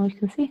 And we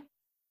can see.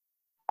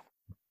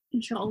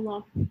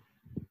 Inshallah.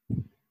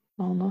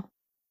 Oh no.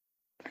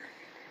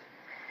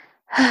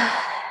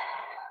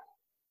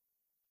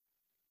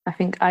 I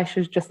think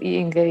Aisha's just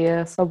eating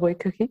a Subway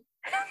cookie.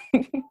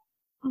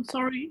 I'm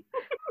sorry.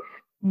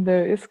 No,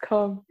 it's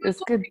calm.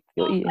 It's good.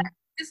 You're eating.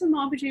 This is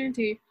my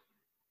opportunity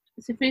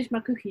to finish my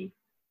cookie.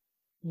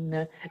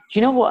 No. Do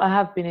you know what I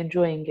have been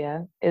enjoying,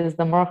 yeah? Is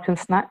the Moroccan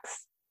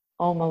snacks.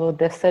 Oh my God,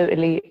 they're so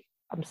elite.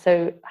 I'm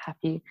so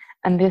happy.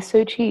 And they're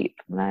so cheap.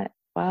 I'm like,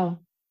 wow.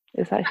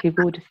 It's actually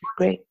gorgeous. It's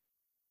great.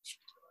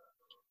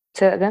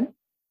 Say that again?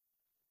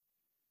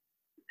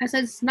 I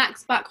said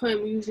snacks back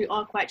home usually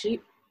are quite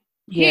cheap.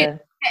 Yeah.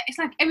 It's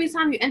like every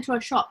time you enter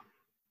a shop,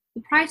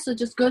 the price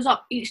just goes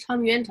up each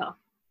time you enter.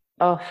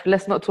 Oh,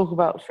 let's not talk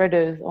about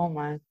Freddos. Oh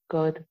my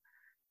God.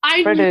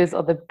 I Freddos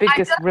are the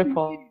biggest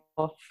rip-off.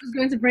 was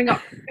going to bring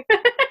up.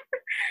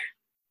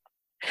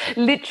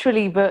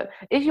 Literally, but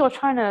if you're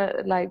trying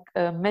to like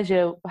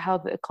measure how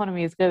the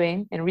economy is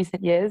going in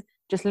recent years,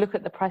 just look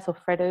at the price of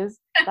Freddos.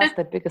 That's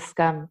the biggest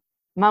scam.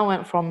 Mine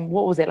went from,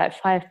 what was it, like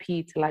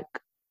 5p to like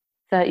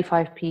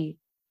 35p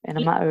in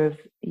a matter of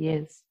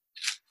years.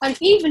 And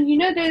even, you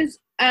know those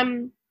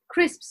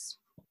crisps,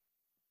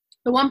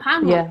 the £1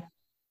 one? Yeah.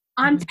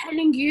 I'm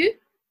telling you,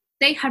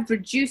 they have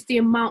reduced the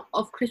amount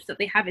of crisps that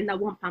they have in that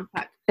 £1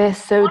 pack. They're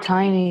so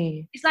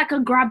tiny. It's like a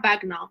grab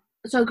bag now.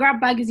 So a grab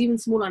bag is even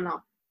smaller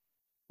now.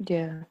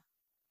 Yeah.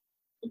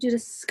 They're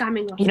just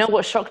scamming us. You know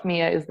what shocked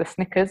me is the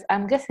Snickers.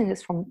 I'm guessing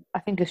it's from, I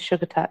think it's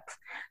sugar tax.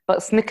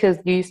 But Snickers,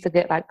 you used to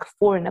get like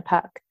 4 in a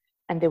pack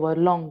and they were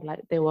long, like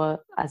they were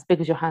as big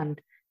as your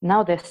hand.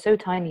 Now they're so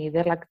tiny.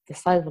 They're like the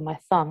size of my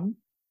thumb.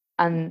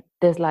 And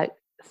there's like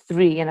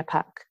 3 in a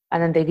pack.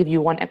 And then they give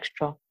you 1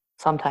 extra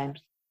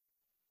sometimes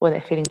when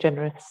they're feeling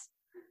generous.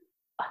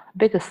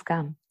 Biggest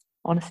scam,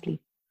 honestly.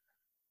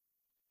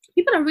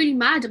 People are really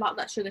mad about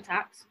that sugar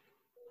tax.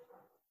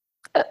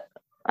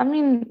 I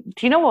mean,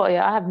 do you know what?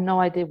 Yeah, I have no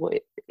idea what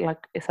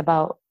it's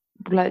about.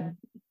 Like,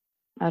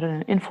 I don't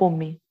know. Inform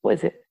me. What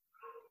is it?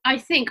 I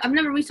think I've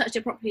never researched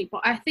it properly,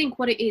 but I think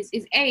what it is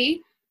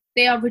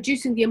they are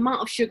reducing the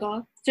amount of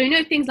sugar. So you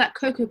know things like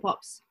Cocoa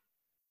Pops,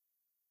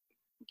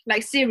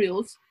 like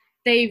cereals,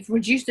 they've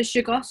reduced the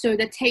sugar, so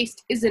the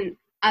taste isn't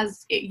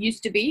as it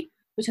used to be,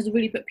 which has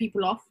really put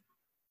people off.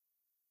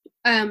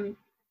 And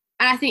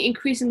I think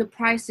increasing the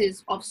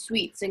prices of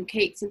sweets and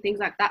cakes and things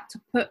like that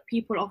to put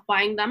people off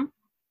buying them.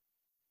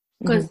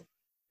 Because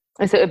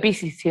it's an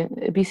obesity thing,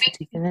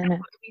 isn't it?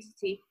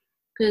 Obesity,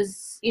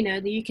 because you know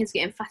the UK's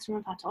getting fatter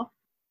and fatter.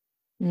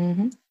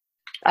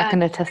 I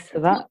can attest to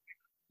that.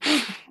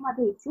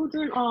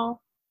 Children are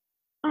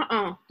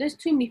there's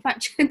too many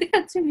fat there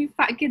are too many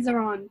fat kids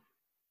around.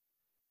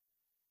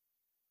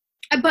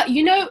 But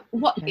you know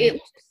what it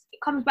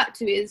comes back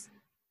to is,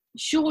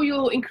 sure,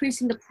 you're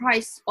increasing the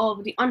price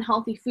of the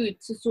unhealthy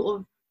food to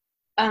sort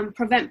of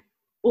prevent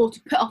or to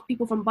put off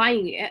people from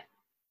buying it.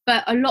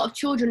 But a lot of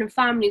children and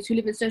families who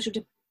live in social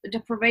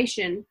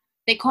deprivation,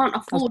 they can't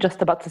afford. I was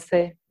just about to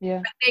say,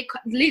 yeah. They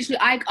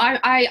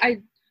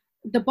literally,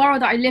 the borough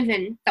that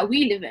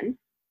we live in,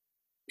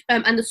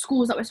 and the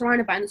schools that we're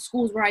surrounded by, and the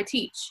schools where I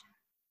teach,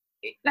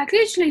 like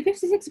literally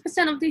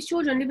 56% of these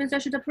children live in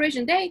social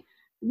deprivation.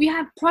 We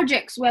have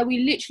projects where we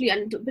literally,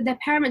 and their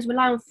parents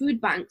rely on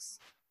food banks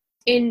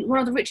in one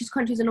of the richest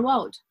countries in the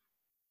world,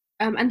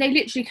 and they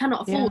literally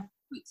cannot afford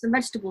fruits and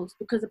vegetables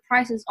because the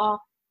prices are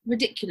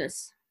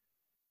ridiculous.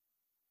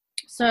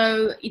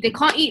 So they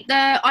can't eat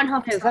the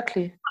unhealthy stuff.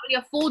 They can't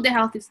really afford the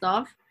healthy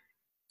stuff.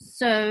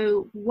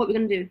 So what are we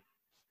going to do?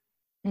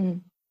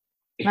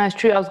 No, it's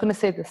true. I was going to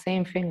say the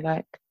same thing.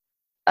 Like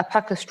a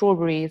pack of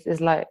strawberries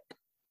is like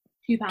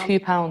 £2.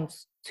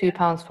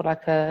 £2 for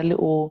like a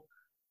little,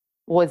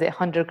 what is it,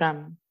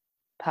 100-gram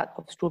pack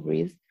of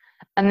strawberries.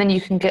 And then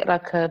you can get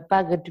like a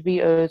bag of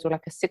Doritos or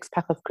like a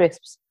 6-pack of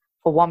crisps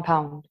for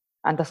 £1.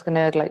 And that's going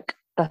to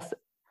that's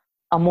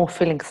a more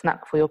filling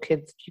snack for your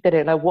kids. Do you get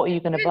it? Like, what are you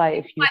going to buy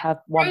if you have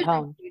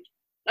 £1?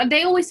 And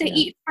they always say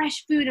eat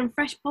fresh food and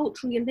fresh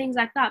poultry and things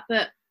like that.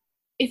 But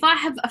if I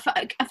have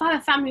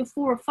a family of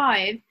 4 or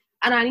 5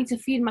 and I need to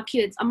feed my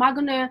kids, am I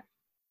going to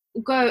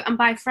go and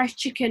buy fresh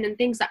chicken and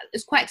things that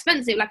is quite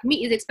expensive? Like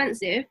meat is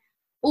expensive.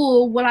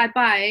 Or will I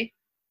buy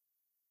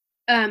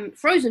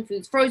frozen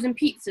foods, frozen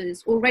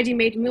pizzas, or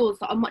ready-made meals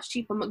that are much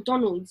cheaper,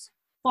 McDonald's,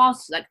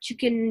 fast, like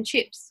chicken and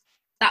chips,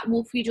 that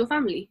will feed your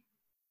family?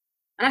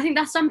 And I think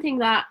that's something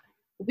that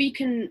we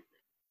can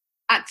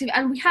activate.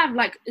 And we have,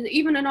 like,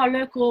 even in our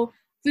local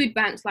food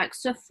banks, like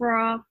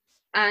Sufra,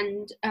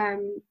 and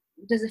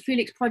there's a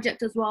Felix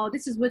project as well.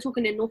 We're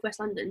talking in Northwest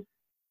London.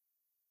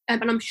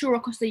 And I'm sure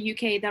across the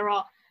UK, there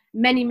are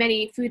many,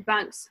 many food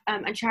banks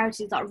and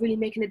charities that are really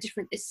making a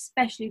difference,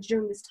 especially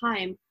during this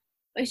time.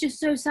 But it's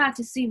just so sad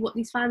to see what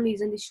these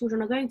families and these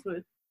children are going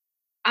through.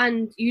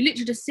 And you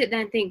literally just sit there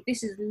and think,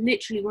 this is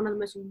literally one of the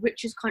most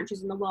richest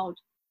countries in the world.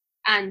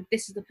 And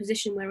this is the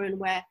position we're in,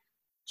 where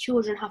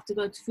children have to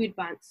go to food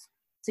banks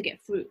to get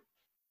fruit.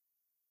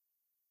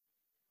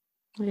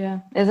 Yeah,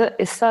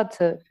 it's sad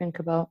to think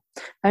about.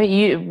 I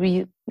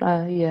mean,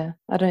 yeah,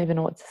 I don't even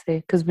know what to say,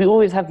 because we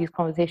always have these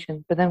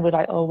conversations, but then we're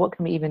like, oh, what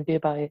can we even do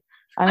about it?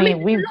 I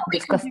mean, we've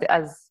discussed it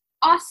as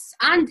us,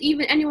 and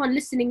even anyone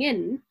listening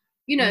in,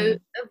 you know,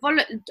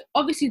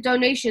 obviously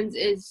donations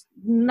is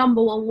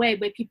number one way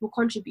where people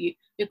contribute,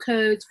 your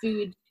clothes,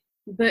 food,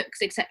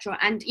 books, etc.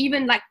 And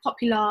even like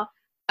popular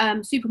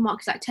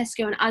supermarkets like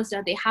Tesco and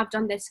Asda, they have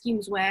done their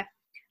schemes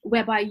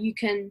whereby you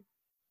can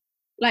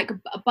like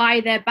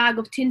buy their bag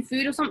of tin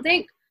food or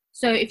something.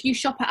 So if you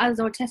shop at Asda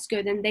or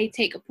Tesco, then they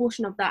take a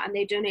portion of that and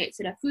they donate it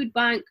to their food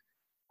bank.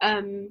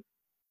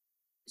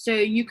 So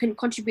you can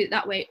contribute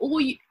that way. Or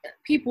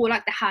people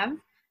like to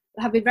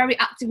have been very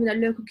active in their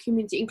local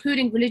community,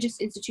 including religious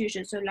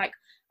institutions, so like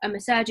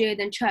masajid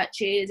and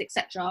churches,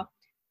 etc.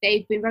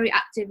 They've been very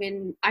active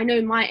in, I know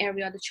in my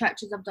area, the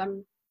churches have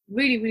done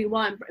really, really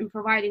well in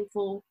providing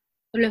for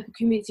the local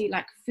community,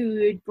 like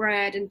food,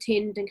 bread, and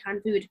tinned and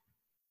canned food.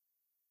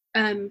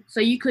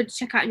 So you could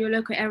check out in your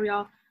local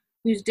area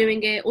who's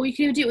doing it, or you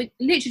can do it with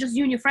literally just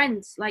you and your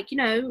friends. Like, you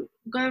know,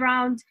 go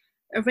around,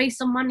 raise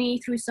some money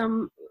through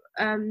some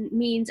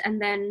means, and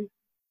then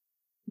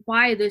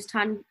buy those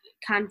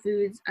canned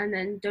foods and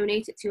then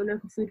donate it to your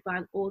local food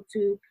bank or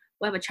to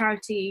whatever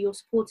charity you're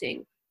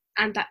supporting,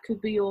 and that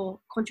could be your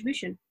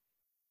contribution.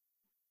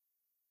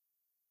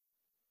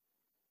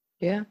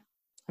 Yeah,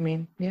 I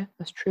mean, yeah,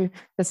 that's true.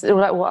 That's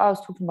like what I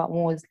was talking about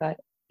more is like,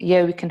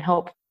 yeah, we can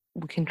help,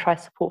 we can try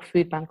to support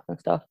food banks and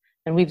stuff,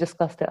 and we've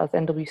discussed it as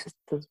NW Sisters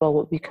as well,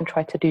 what we can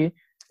try to do.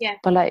 Yeah.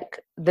 But like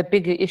the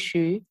bigger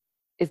issue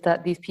is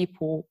that these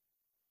people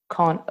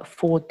can't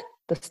afford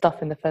the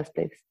stuff in the first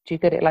place. Do you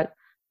get it? Like,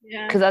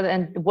 because at the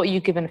end, what are you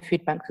giving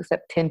food banks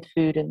except tinned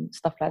food and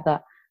stuff like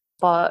that?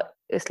 But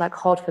it's like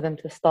hard for them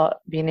to start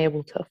being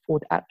able to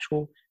afford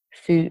actual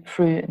food,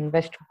 fruit and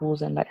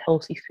vegetables and like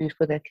healthy food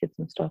for their kids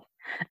and stuff.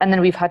 And then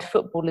we've had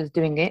footballers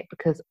doing it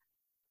because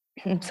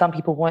some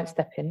people won't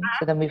step in.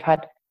 So then we've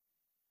had,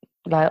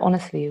 like,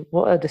 honestly,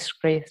 what a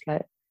disgrace!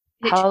 Like,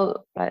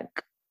 how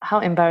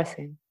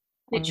embarrassing,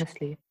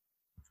 honestly.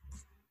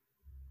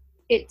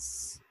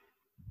 It's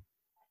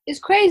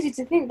crazy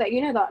to think that,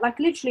 you know, that like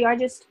literally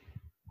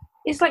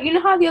it's like, you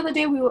know how the other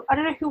day I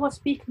don't know who I was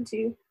speaking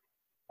to,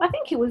 I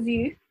think it was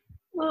you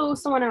or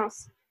someone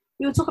else.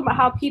 We were talking about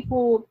how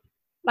people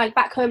like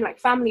back home, like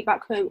family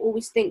back home,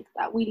 always think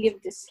that we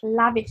live this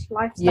lavish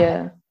lifestyle.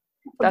 Yeah,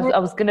 I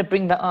was gonna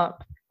bring that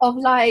up. Of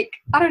like,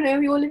 I don't know,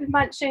 we all live in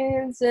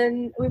mansions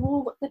and we've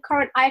all got the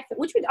current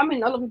iPhone, I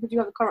mean, a lot of people do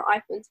have the current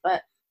iPhones,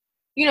 but,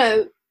 you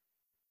know,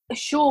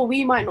 sure,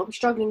 we might not be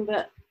struggling,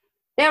 but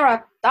there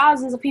are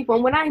thousands of people.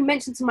 And when I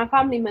mentioned to my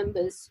family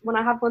members, when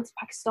I have gone to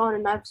Pakistan,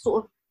 and I've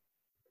sort of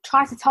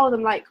tried to tell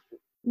them, like,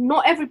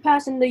 not every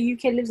person in the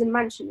UK lives in a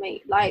mansion,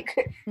 mate. Like,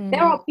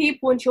 there are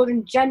people and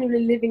children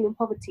genuinely living in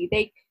poverty.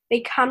 They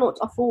cannot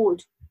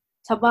afford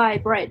to buy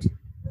bread.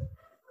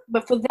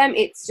 But for them,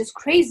 it's just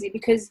crazy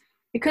because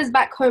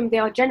back home they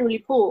are generally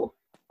poor.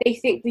 They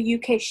think the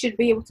UK should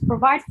be able to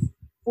provide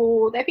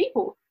for their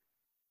people.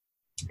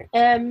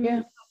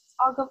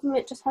 Our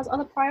government just has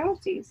other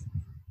priorities.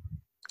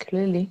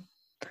 Clearly,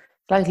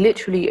 like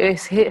literally,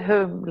 it's hit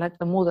home. Like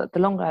the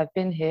longer I've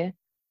been here,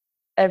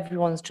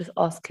 everyone's just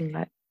asking,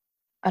 like,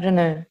 I don't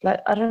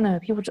know.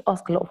 People just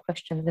ask a lot of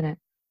questions, innit?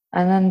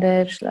 And then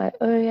they're just like,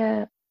 oh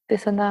yeah,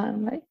 this and that.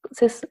 I'm like,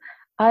 sis,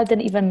 I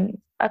can't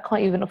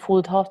even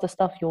afford half the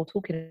stuff you're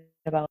talking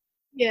about.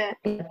 Yeah.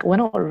 Like, we're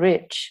not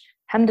rich.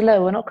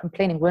 Alhamdulillah, we're not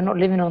complaining. We're not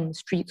living on the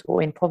streets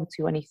or in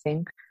poverty or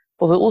anything.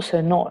 But we're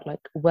also not like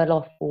well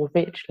off or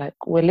rich. Like,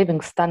 we're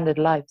living standard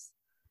lives.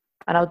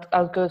 And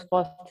I would go as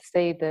far as to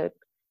say the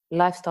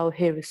lifestyle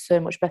here is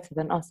so much better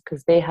than us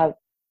because they have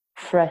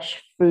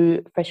fresh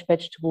fruit, fresh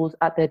vegetables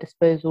at their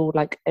disposal,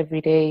 like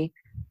every day.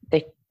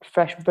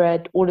 Fresh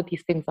bread, all of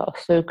these things that are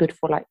so good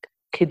for like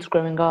kids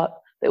growing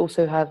up. They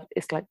also have,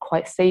 it's like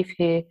quite safe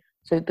here.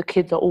 So the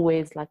kids are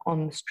always like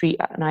on the street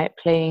at night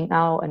playing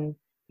out and,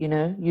 you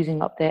know,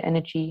 using up their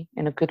energy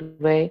in a good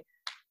way.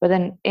 But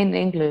then in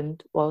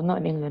England, well, not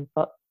in England,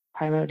 but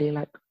primarily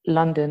like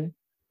London,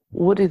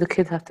 what do the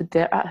kids have to do?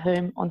 They're at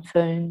home on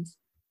phones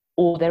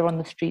or they're on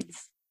the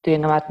streets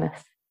doing a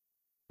madness.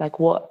 Like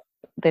what?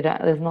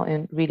 There's not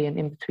really an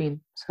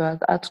in-between. So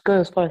I'd go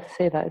as far as to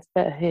say that it's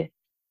better here.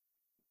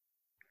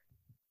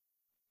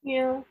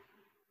 Yeah.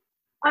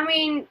 I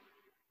mean,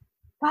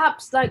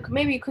 perhaps like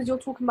maybe because you're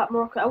talking about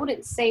Morocco, I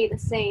wouldn't say the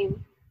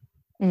same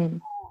for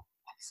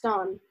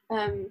Pakistan.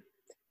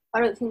 I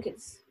don't think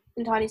it's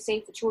entirely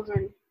safe for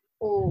children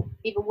or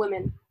even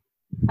women.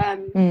 I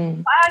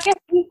guess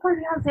each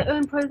country has their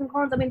own pros and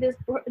cons. I mean, there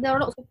are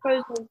lots of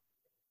pros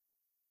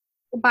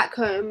back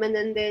home, and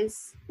then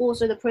there's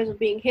also the pros of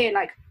being here.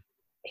 Like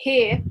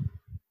here,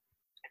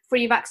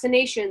 free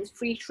vaccinations,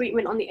 free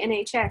treatment on the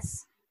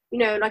NHS. You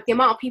know, like the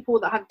amount of people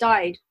that have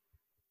died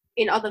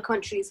in other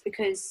countries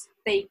because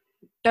they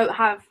don't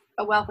have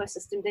a welfare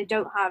system. They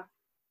don't have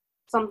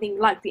something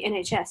like the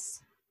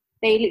NHS.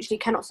 They literally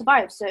cannot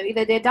survive. So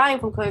either they're dying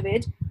from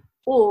COVID,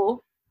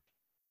 or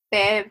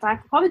they're dying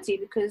from poverty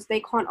because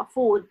they can't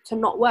afford to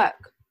not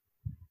work.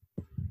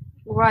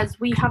 Whereas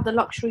we have the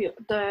luxury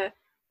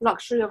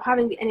of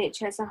having the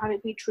NHS and having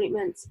free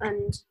treatments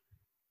and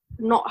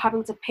not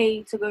having to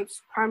pay to go to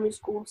primary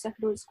school,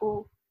 secondary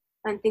school,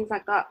 and things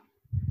like that.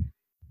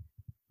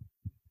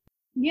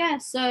 Yeah,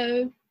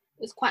 so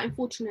it's quite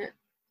unfortunate.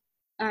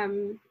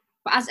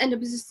 But as end of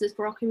businesses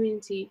for our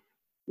community,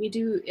 we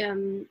do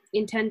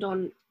intend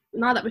on,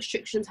 now that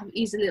restrictions have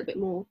eased a little bit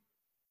more,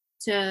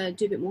 to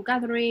do a bit more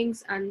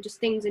gatherings and just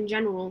things in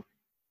general,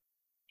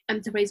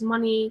 to raise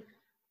money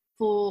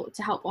to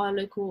help our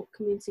local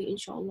community,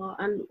 inshallah.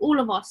 And all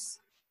of us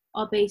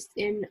are based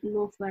in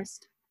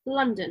northwest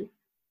London,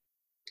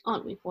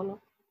 aren't we, Paula?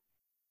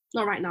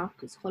 Not right now,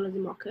 because Paula's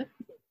in Morocco.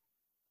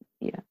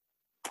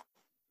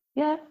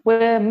 Yeah,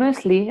 we're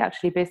mostly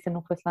actually based in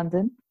northwest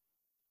London.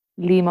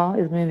 Lima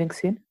is moving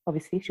soon,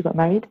 obviously. She got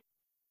married.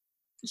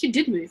 She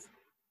did move.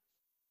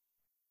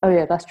 Oh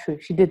yeah, that's true.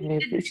 She did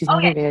move. She's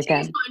moving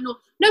again.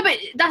 No, but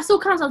that still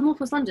counts as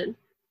northwest London.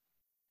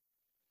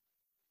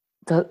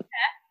 I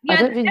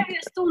don't think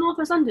it's still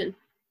northwest London.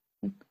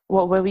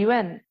 What, where we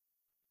went?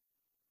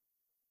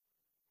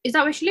 Is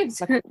that where she lives?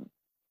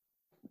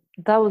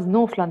 That was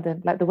North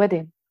London, like the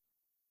wedding.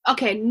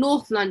 Okay,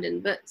 North London,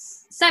 but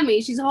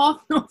Semi, she's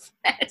half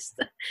northwest.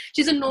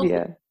 She's in north.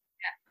 Yeah,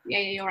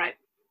 you're right.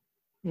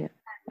 Yeah,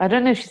 I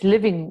don't know if she's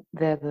living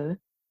there though.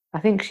 I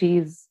think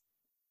she's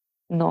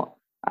not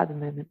at the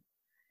moment.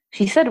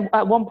 She said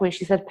at one point,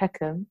 she said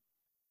Peckham,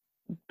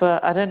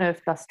 but I don't know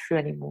if that's true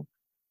anymore.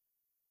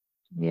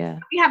 Yeah,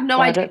 we have no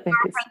idea where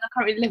our friends are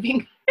currently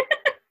living.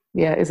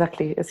 Yeah,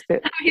 exactly. It's a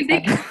bit. I mean, they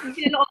could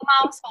be a little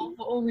household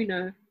for all we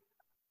know.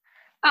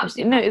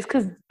 Absolutely. No, it's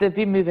because they've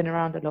been moving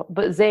around a lot.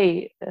 But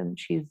Zay,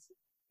 she's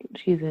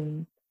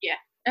in. Yeah,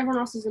 everyone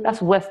else is in.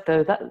 That's west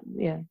though.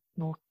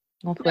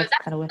 Northwest,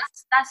 kind of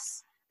west.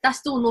 That's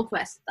still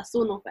northwest. That's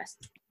still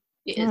northwest.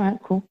 It is. All right,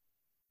 cool.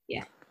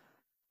 Yeah.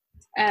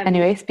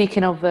 Anyway,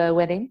 speaking of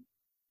wedding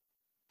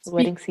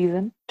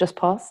season just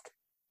passed.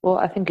 Well,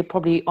 I think it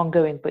probably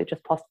ongoing, but it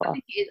just passed for us.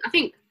 I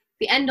think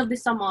the end of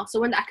this summer, so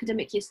when the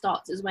academic year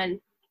starts, is when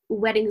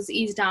weddings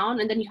ease down,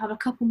 and then you have a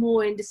couple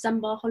more in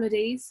December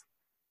holidays.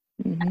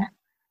 Mm-hmm.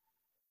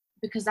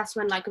 Because that's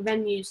when like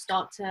venues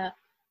start to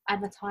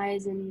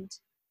advertise and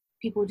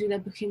people do their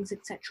bookings,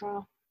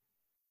 etc.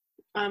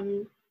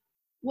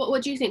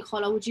 What do you think,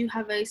 Khala? Would you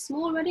have a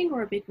small wedding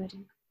or a big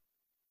wedding?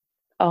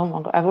 Oh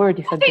my god, I've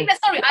already said this.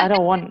 I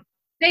don't want.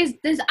 There's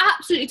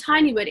absolutely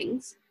tiny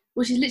weddings,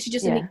 which is literally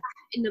just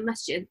in the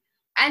masjid,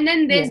 and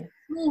then there's a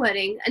small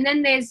wedding, and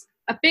then there's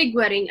a big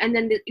wedding, and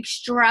then the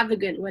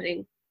extravagant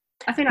wedding.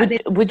 I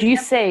think would you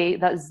say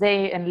that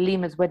Zay and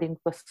Lima's weddings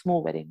were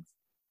small weddings?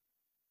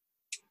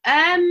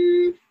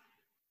 I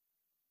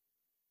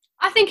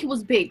think it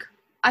was big.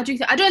 I don't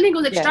think it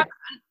was extravagant.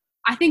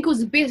 I think it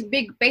was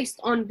big based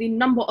on the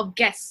number of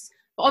guests.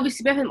 But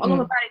obviously, both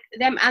of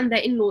them and their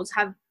in-laws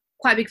have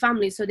quite big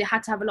families, so they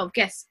had to have a lot of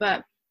guests.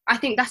 But I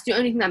think that's the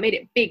only thing that made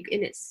it big,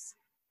 and it's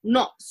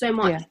not so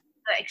much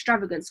the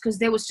extravagance, because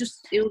it was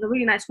a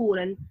really nice hall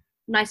and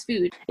nice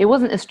food. It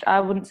wasn't. I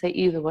wouldn't say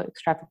either were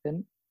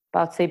extravagant,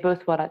 but I'd say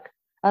both were like.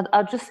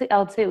 I would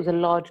say it was a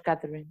large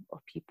gathering of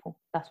people.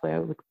 That's where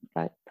it would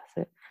like. That's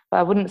it. But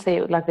I wouldn't say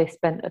it was like they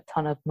spent a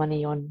ton of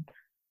money on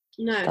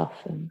stuff.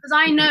 Because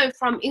I know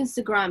from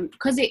Instagram,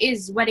 because it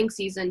is wedding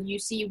season, you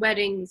see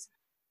weddings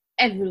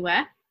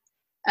everywhere.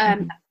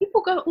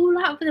 People go all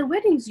out for their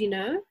weddings, you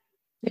know.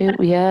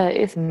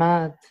 It's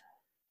mad.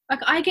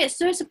 Like, I get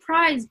so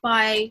surprised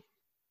by,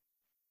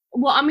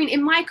 well, I mean,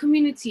 in my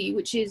community,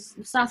 which is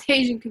the South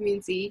Asian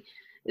community,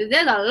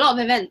 there's a lot of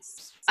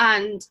events,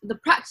 and the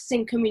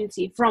practicing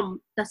community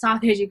from the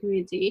South Asian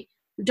community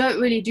don't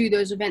really do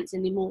those events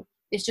anymore.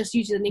 It's just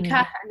usually the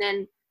nikah and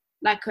then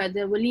like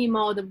the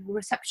walima or the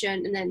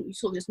reception, and then you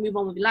sort of just move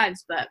on with your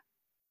lives. But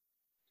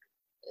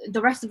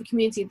the rest of the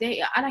community,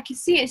 and I can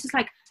see it, it's just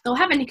like they'll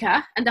have a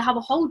nikah and they'll have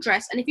a whole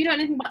dress. And if you know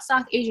anything about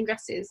South Asian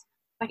dresses,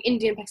 like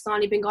Indian,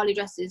 Pakistani, Bengali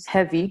dresses,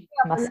 heavy,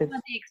 massive,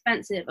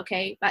 expensive.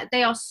 Okay, like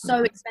they are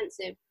so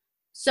expensive.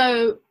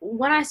 So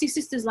when I see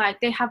sisters like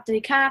they have the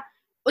nikah,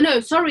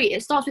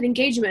 it starts with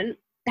engagement.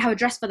 They have a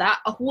dress for that,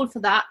 a hall for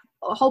that,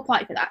 a whole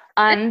party for that,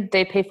 and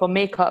they pay for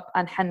makeup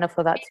and henna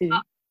for that too.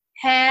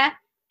 Hair,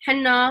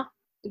 henna,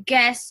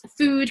 guests,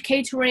 food,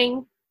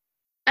 catering,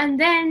 and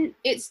then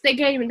it's the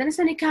engagement. Then it's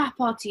the nikah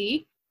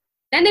party.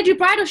 Then they do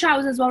bridal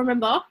showers as well.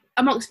 Remember,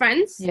 amongst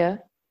friends. Yeah.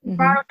 Mm-hmm.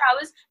 Bridal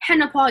showers,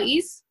 henna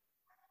parties.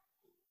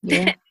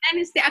 Yeah. Then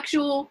it's the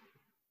actual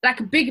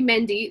like big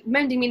mendi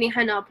meaning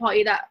henna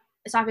party that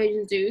South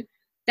Asians do.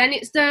 Then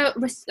it's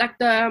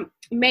the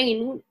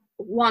main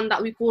one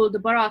that we call the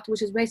barat,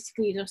 which is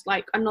basically just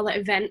like another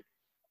event.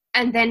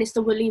 And then it's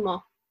the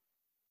walima.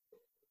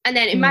 And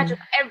then imagine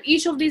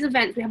each of these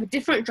events, we have a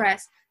different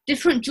dress,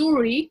 different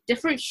jewelry,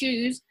 different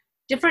shoes,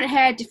 different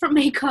hair, different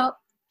makeup,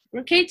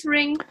 different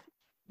catering.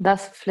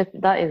 That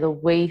is a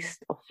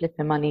waste of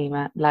flipping money,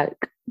 man. Like,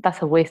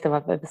 that's a waste if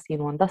I've ever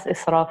seen one. That's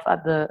israf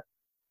at the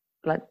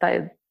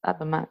at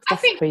the max.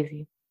 That's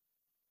crazy.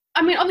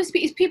 I mean,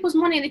 obviously, it's people's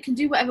money and they can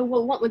do whatever they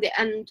want with it.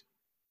 And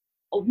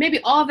or maybe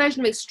our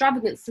version of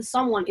extravagance to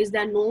someone is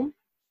their norm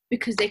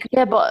because they can.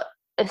 Yeah, but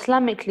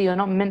Islamically, you're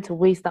not meant to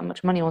waste that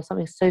much money on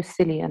something so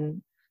silly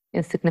and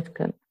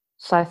insignificant.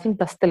 So I think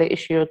that's still an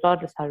issue,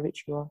 regardless how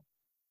rich you are.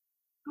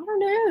 I don't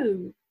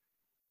know.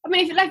 I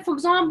mean, if like for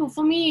example,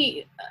 for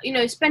me,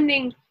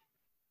 spending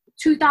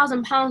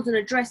 £2,000 on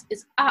a dress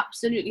is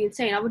absolutely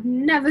insane. I would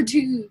never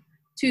do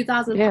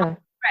 £2,000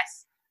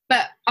 dress.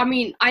 But I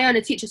mean, I earn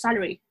a teacher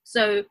salary,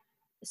 so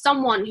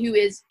someone who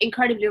is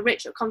incredibly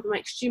rich or comes from an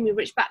extremely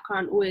rich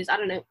background, or is, I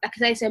don't know, like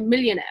they say, a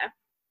millionaire,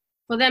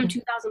 for them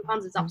 £2,000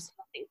 is absolutely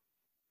nothing.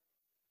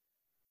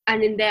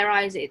 And in their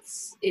eyes,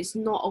 it's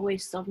not a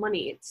waste of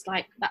money. It's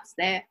like that's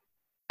their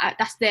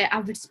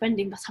average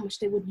spending. That's how much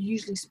they would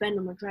usually spend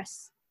on a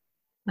dress.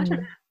 I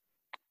don't know.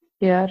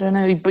 Yeah, I don't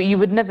know, but you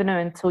would never know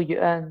until you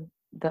earn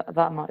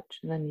that much,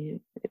 and then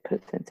it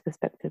puts it into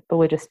perspective. But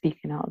we're just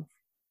speaking out of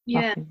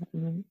nothing at the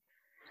moment.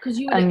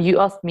 You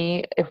asked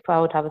me if I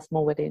would have a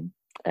small wedding.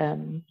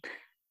 The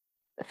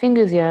thing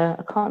is,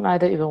 I can't lie, I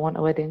don't even want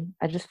a wedding.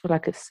 I just feel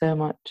like it's so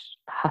much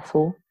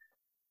hassle.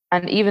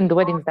 And even the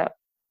weddings that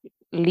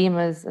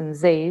Lima's and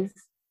Zay's,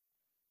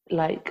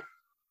 like,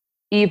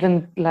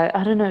 even, like,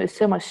 I don't know, it's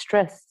so much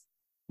stress.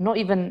 Not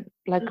even,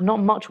 like,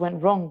 not much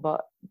went wrong,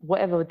 but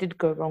whatever did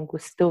go wrong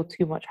was still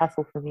too much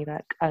hassle for me.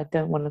 Like, I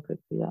don't want to go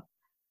through that.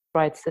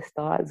 Bride's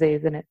sister at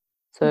Zay's, innit?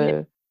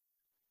 So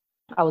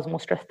I was more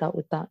stressed out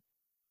with that.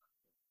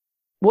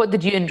 What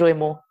did you enjoy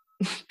more?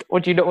 Or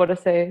do you not want to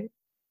say?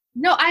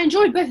 No, I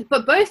enjoyed both,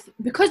 but both,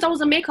 because I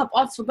was a makeup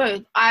artist for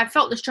both, I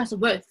felt the stress of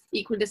both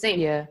equally the same.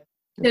 Yeah.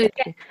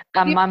 Exactly.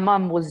 And my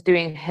mum was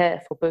doing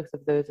hair for both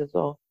of those as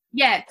well.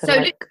 Yeah, so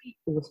like,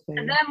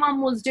 and their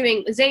mum was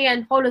doing, Zaya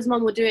and Paula's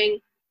mum was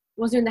doing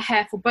the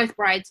hair for both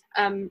brides.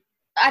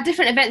 At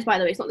different events, by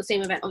the way, it's not the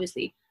same event,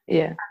 obviously.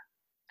 Yeah.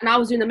 And I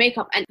was doing the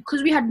makeup, and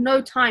because we had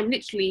no time,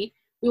 literally,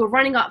 we were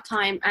running out of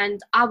time,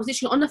 and I was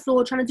literally on the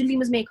floor trying to do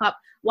Lima's makeup,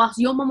 whilst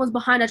your mum was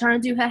behind her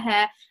trying to do her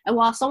hair, and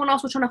while someone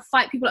else was trying to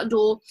fight people at the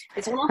door.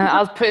 I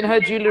was putting her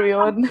jewellery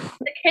on.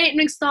 The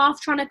catering staff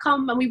trying to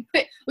come, and we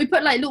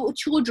put like little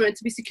children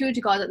to be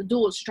security guards at the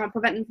doors to try and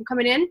prevent them from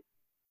coming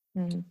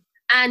in.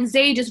 And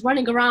Zay just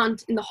running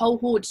around in the whole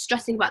hall, just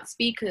stressing about the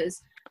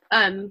speakers.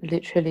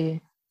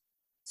 Literally.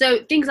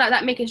 So things like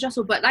that make it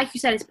stressful, but like you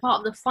said, it's part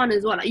of the fun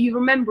as well. Like, you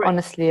remember it.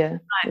 Honestly, yeah.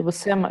 It was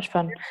so much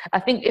fun. I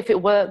think if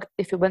it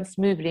went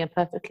smoothly and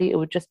perfectly, it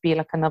would just be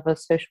like another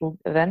social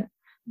event.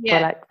 Yeah.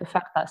 But like the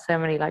fact that so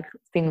many like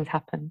things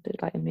happened,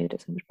 it made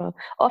it so much better.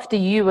 After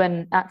you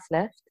and Ats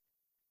left,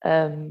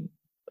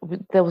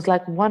 there was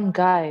like one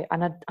guy,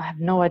 and I have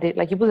no idea.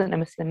 Like, he wasn't a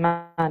Muslim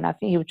man. I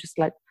think he was just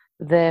like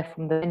there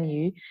from the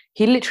venue.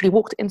 He literally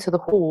walked into the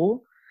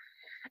hall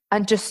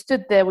and just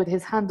stood there with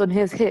his hand on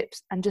his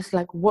hips and just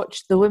like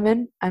watched the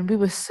women, and we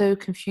were so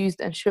confused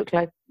and shook.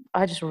 Like,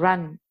 I just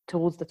ran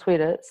towards the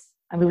toilets,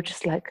 and we were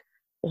just like,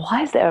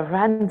 why is there a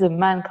random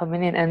man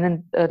coming in? And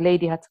then a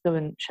lady had to go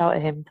and shout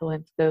at him, tell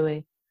him to go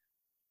away.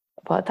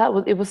 But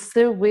it was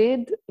so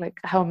weird, like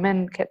how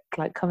men kept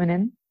like coming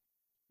in.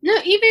 No,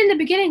 even in the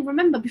beginning,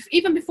 remember,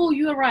 even before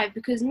you arrived,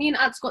 because me and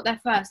Ads got there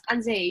first,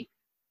 and Zay,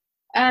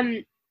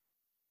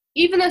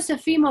 even though it's a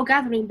female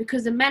gathering,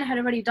 because the men had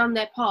already done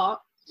their part,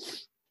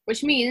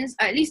 which means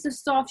at least the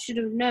staff should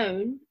have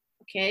known,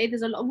 okay,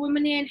 there's a lot of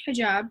women here in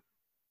hijab,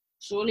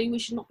 surely we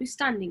should not be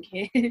standing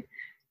here.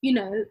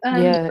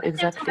 Yeah,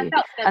 exactly.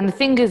 And the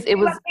thing is, it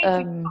was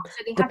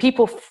the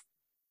people.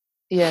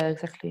 Yeah,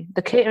 exactly.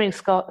 The catering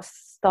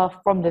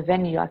staff from the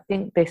venue, I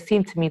think they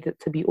seemed to me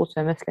to be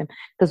also Muslim,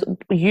 because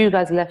you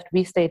guys left,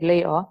 we stayed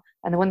later,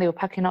 and then when they were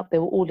packing up, they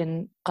were all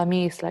in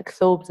qamis, like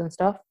thobes and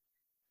stuff.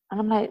 And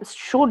I'm like,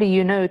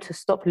 surely to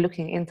stop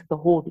looking into the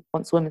hall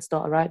once women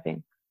start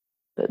arriving.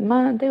 But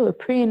man, they were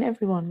preying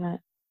everyone. Like,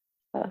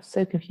 I was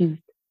so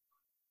confused.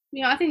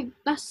 Yeah, I think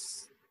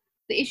that's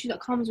the issue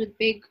that comes with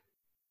bigger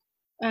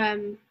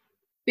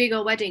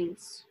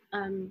weddings.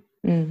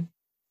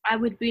 I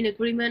would be in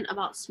agreement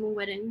about small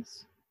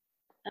weddings.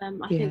 I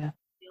think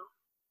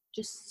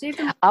just save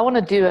them. I want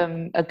to do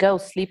a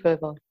girls'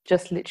 sleepover,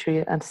 just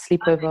literally, and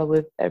sleepover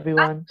with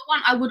everyone. That's the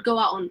one I would go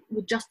out on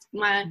with just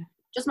my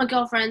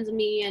girlfriends and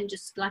me, and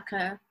just like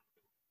a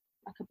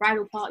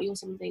bridal party or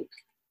something.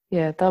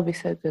 Yeah, that'll be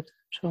so good.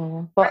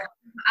 Sure. But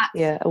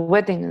yeah, a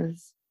wedding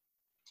is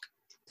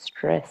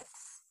stress,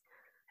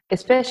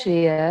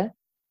 especially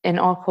in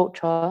our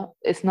culture.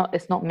 It's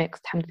not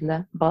mixed,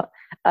 alhamdulillah, but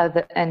at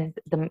the end,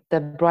 the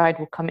bride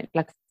will come in,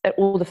 like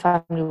all the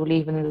family will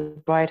leave,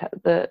 and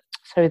the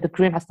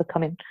groom has to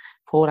come in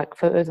for like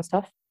photos and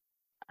stuff.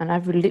 And I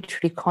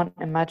literally can't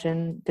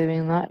imagine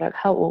doing that. Like,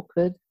 how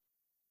awkward.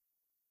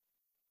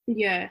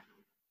 Yeah,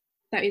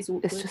 that is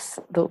awkward. It's just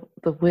the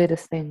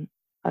weirdest thing.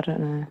 I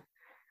don't know.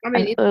 I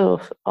mean, oh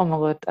my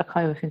god, I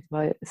can't even think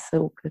about it. It's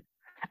so awkward.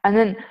 And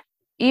then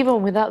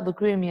even without the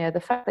groom, the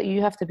fact that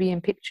you have to be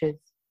in pictures.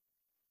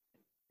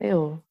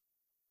 Ew.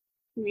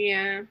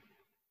 Yeah.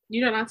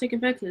 You don't like taking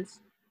pictures?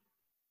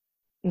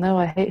 No,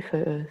 I hate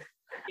photos.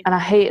 And I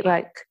hate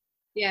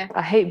Yeah.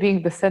 I hate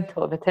being the center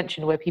of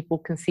attention where people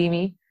can see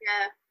me.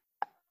 Yeah.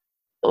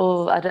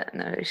 Or I don't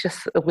know, it's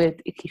just a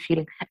weird icky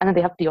feeling. And then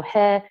they have to do your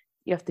hair,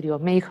 you have to do your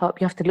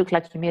makeup, you have to look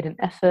like you made an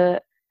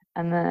effort,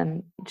 and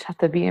then you just have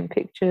to be in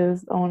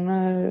pictures. Oh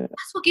no.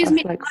 That's what gives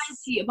me like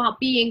anxiety about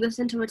being the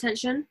center of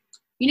attention.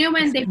 You know,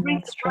 when they bring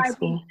mad the bride in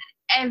stressful.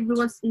 and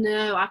everyone's,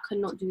 no, I could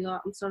not do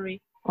that. I'm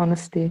sorry.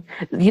 Honestly,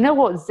 you know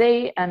what?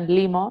 Zay and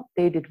Lima,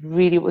 they did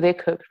really well. They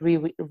cooked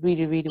really,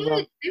 really, really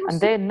well, They were and so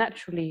they're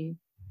naturally,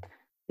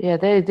 yeah,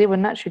 they were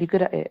naturally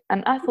good at it.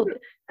 And I thought,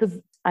 because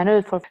I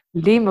know for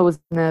Lima was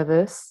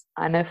nervous,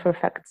 I know for a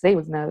fact Zay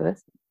was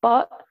nervous,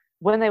 but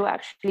when they were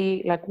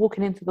actually like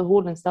walking into the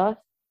hall and stuff,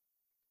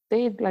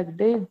 they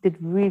did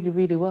really,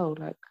 really well.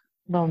 Like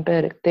no one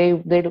bad. They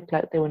looked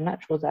like they were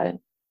naturals at it.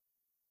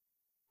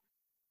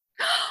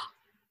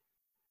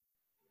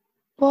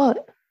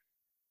 What?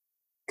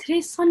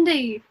 Today's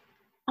Sunday.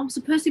 I'm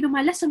supposed to be on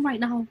my lesson right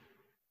now.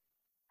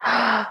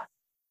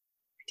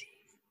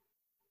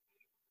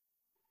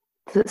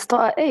 Does it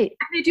start at 8?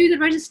 And they do the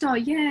register,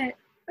 yeah.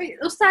 Wait,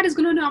 Ustad is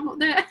gonna know I'm not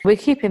there. We're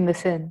keeping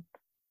this in.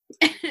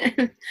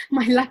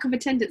 My lack of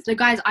attendance. No,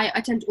 guys, I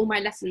attend all my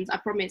lessons, I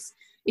promise.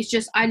 It's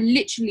just I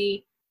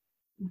literally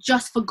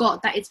just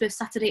forgot that it's both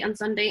Saturday and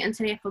Sunday, and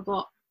today I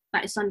forgot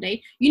that it's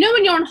Sunday. You know,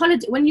 when you're on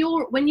holiday, when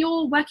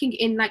you're working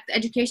in like the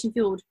education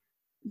field,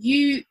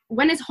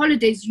 when it's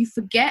holidays, you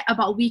forget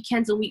about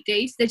weekends and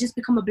weekdays. They just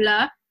become a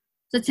blur.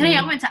 So today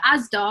I went to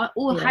Asda,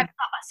 all hyped up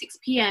at 6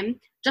 p.m.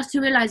 just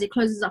to realize it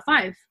closes at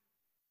 5.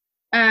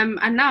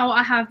 And now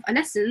I have a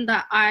lesson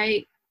that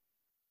I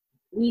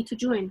need to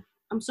join.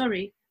 I'm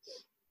sorry.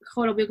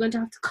 Hold on, we're going to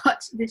have to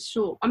cut this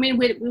short. I mean,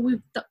 we've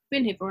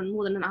been here for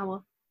more than an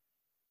hour.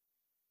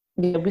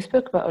 Yeah, we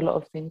spoke about a lot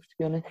of things, to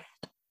be honest.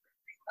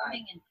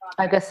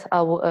 I guess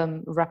I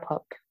will wrap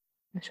up,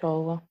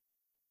 inshallah.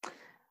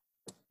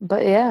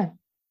 But yeah,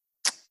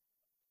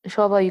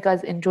 inshallah, you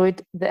guys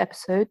enjoyed the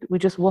episode. We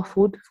just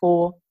waffled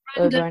for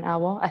over an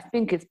hour. I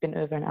think it's been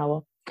over an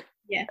hour.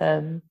 Yeah.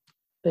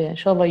 But yeah,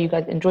 inshallah, you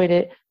guys enjoyed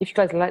it. If you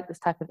guys like this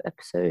type of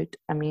episode,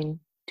 I mean,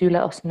 do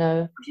let us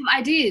know. If you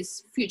have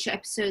ideas, future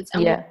episodes,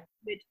 and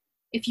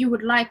if you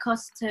would like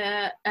us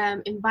to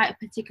invite a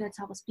particular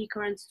type of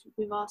speaker and talk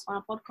with us on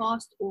a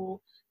podcast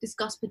or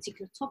discuss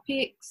particular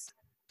topics,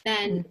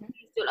 then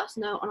please do let us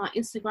know on our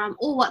Instagram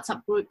or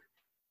WhatsApp group,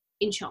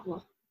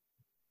 inshallah.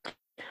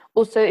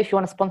 Also, if you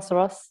want to sponsor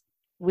us,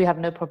 we have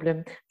no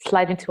problem.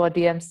 Slide into our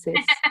DMs, sis.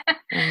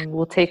 And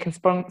we'll take and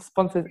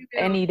sponsors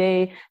any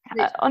day.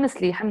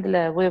 Honestly,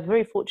 alhamdulillah, we're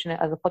very fortunate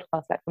as a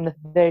podcast. Like from the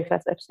very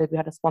first episode, we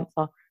had a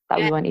sponsor that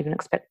we weren't even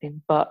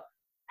expecting. But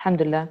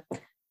alhamdulillah.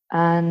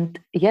 And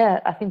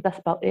yeah, I think that's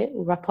about it.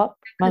 We'll wrap up.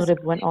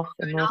 Maghrib went off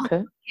in Morocco.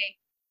 Okay.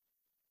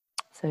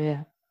 So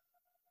yeah.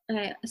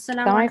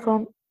 Assalamu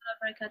alaikum.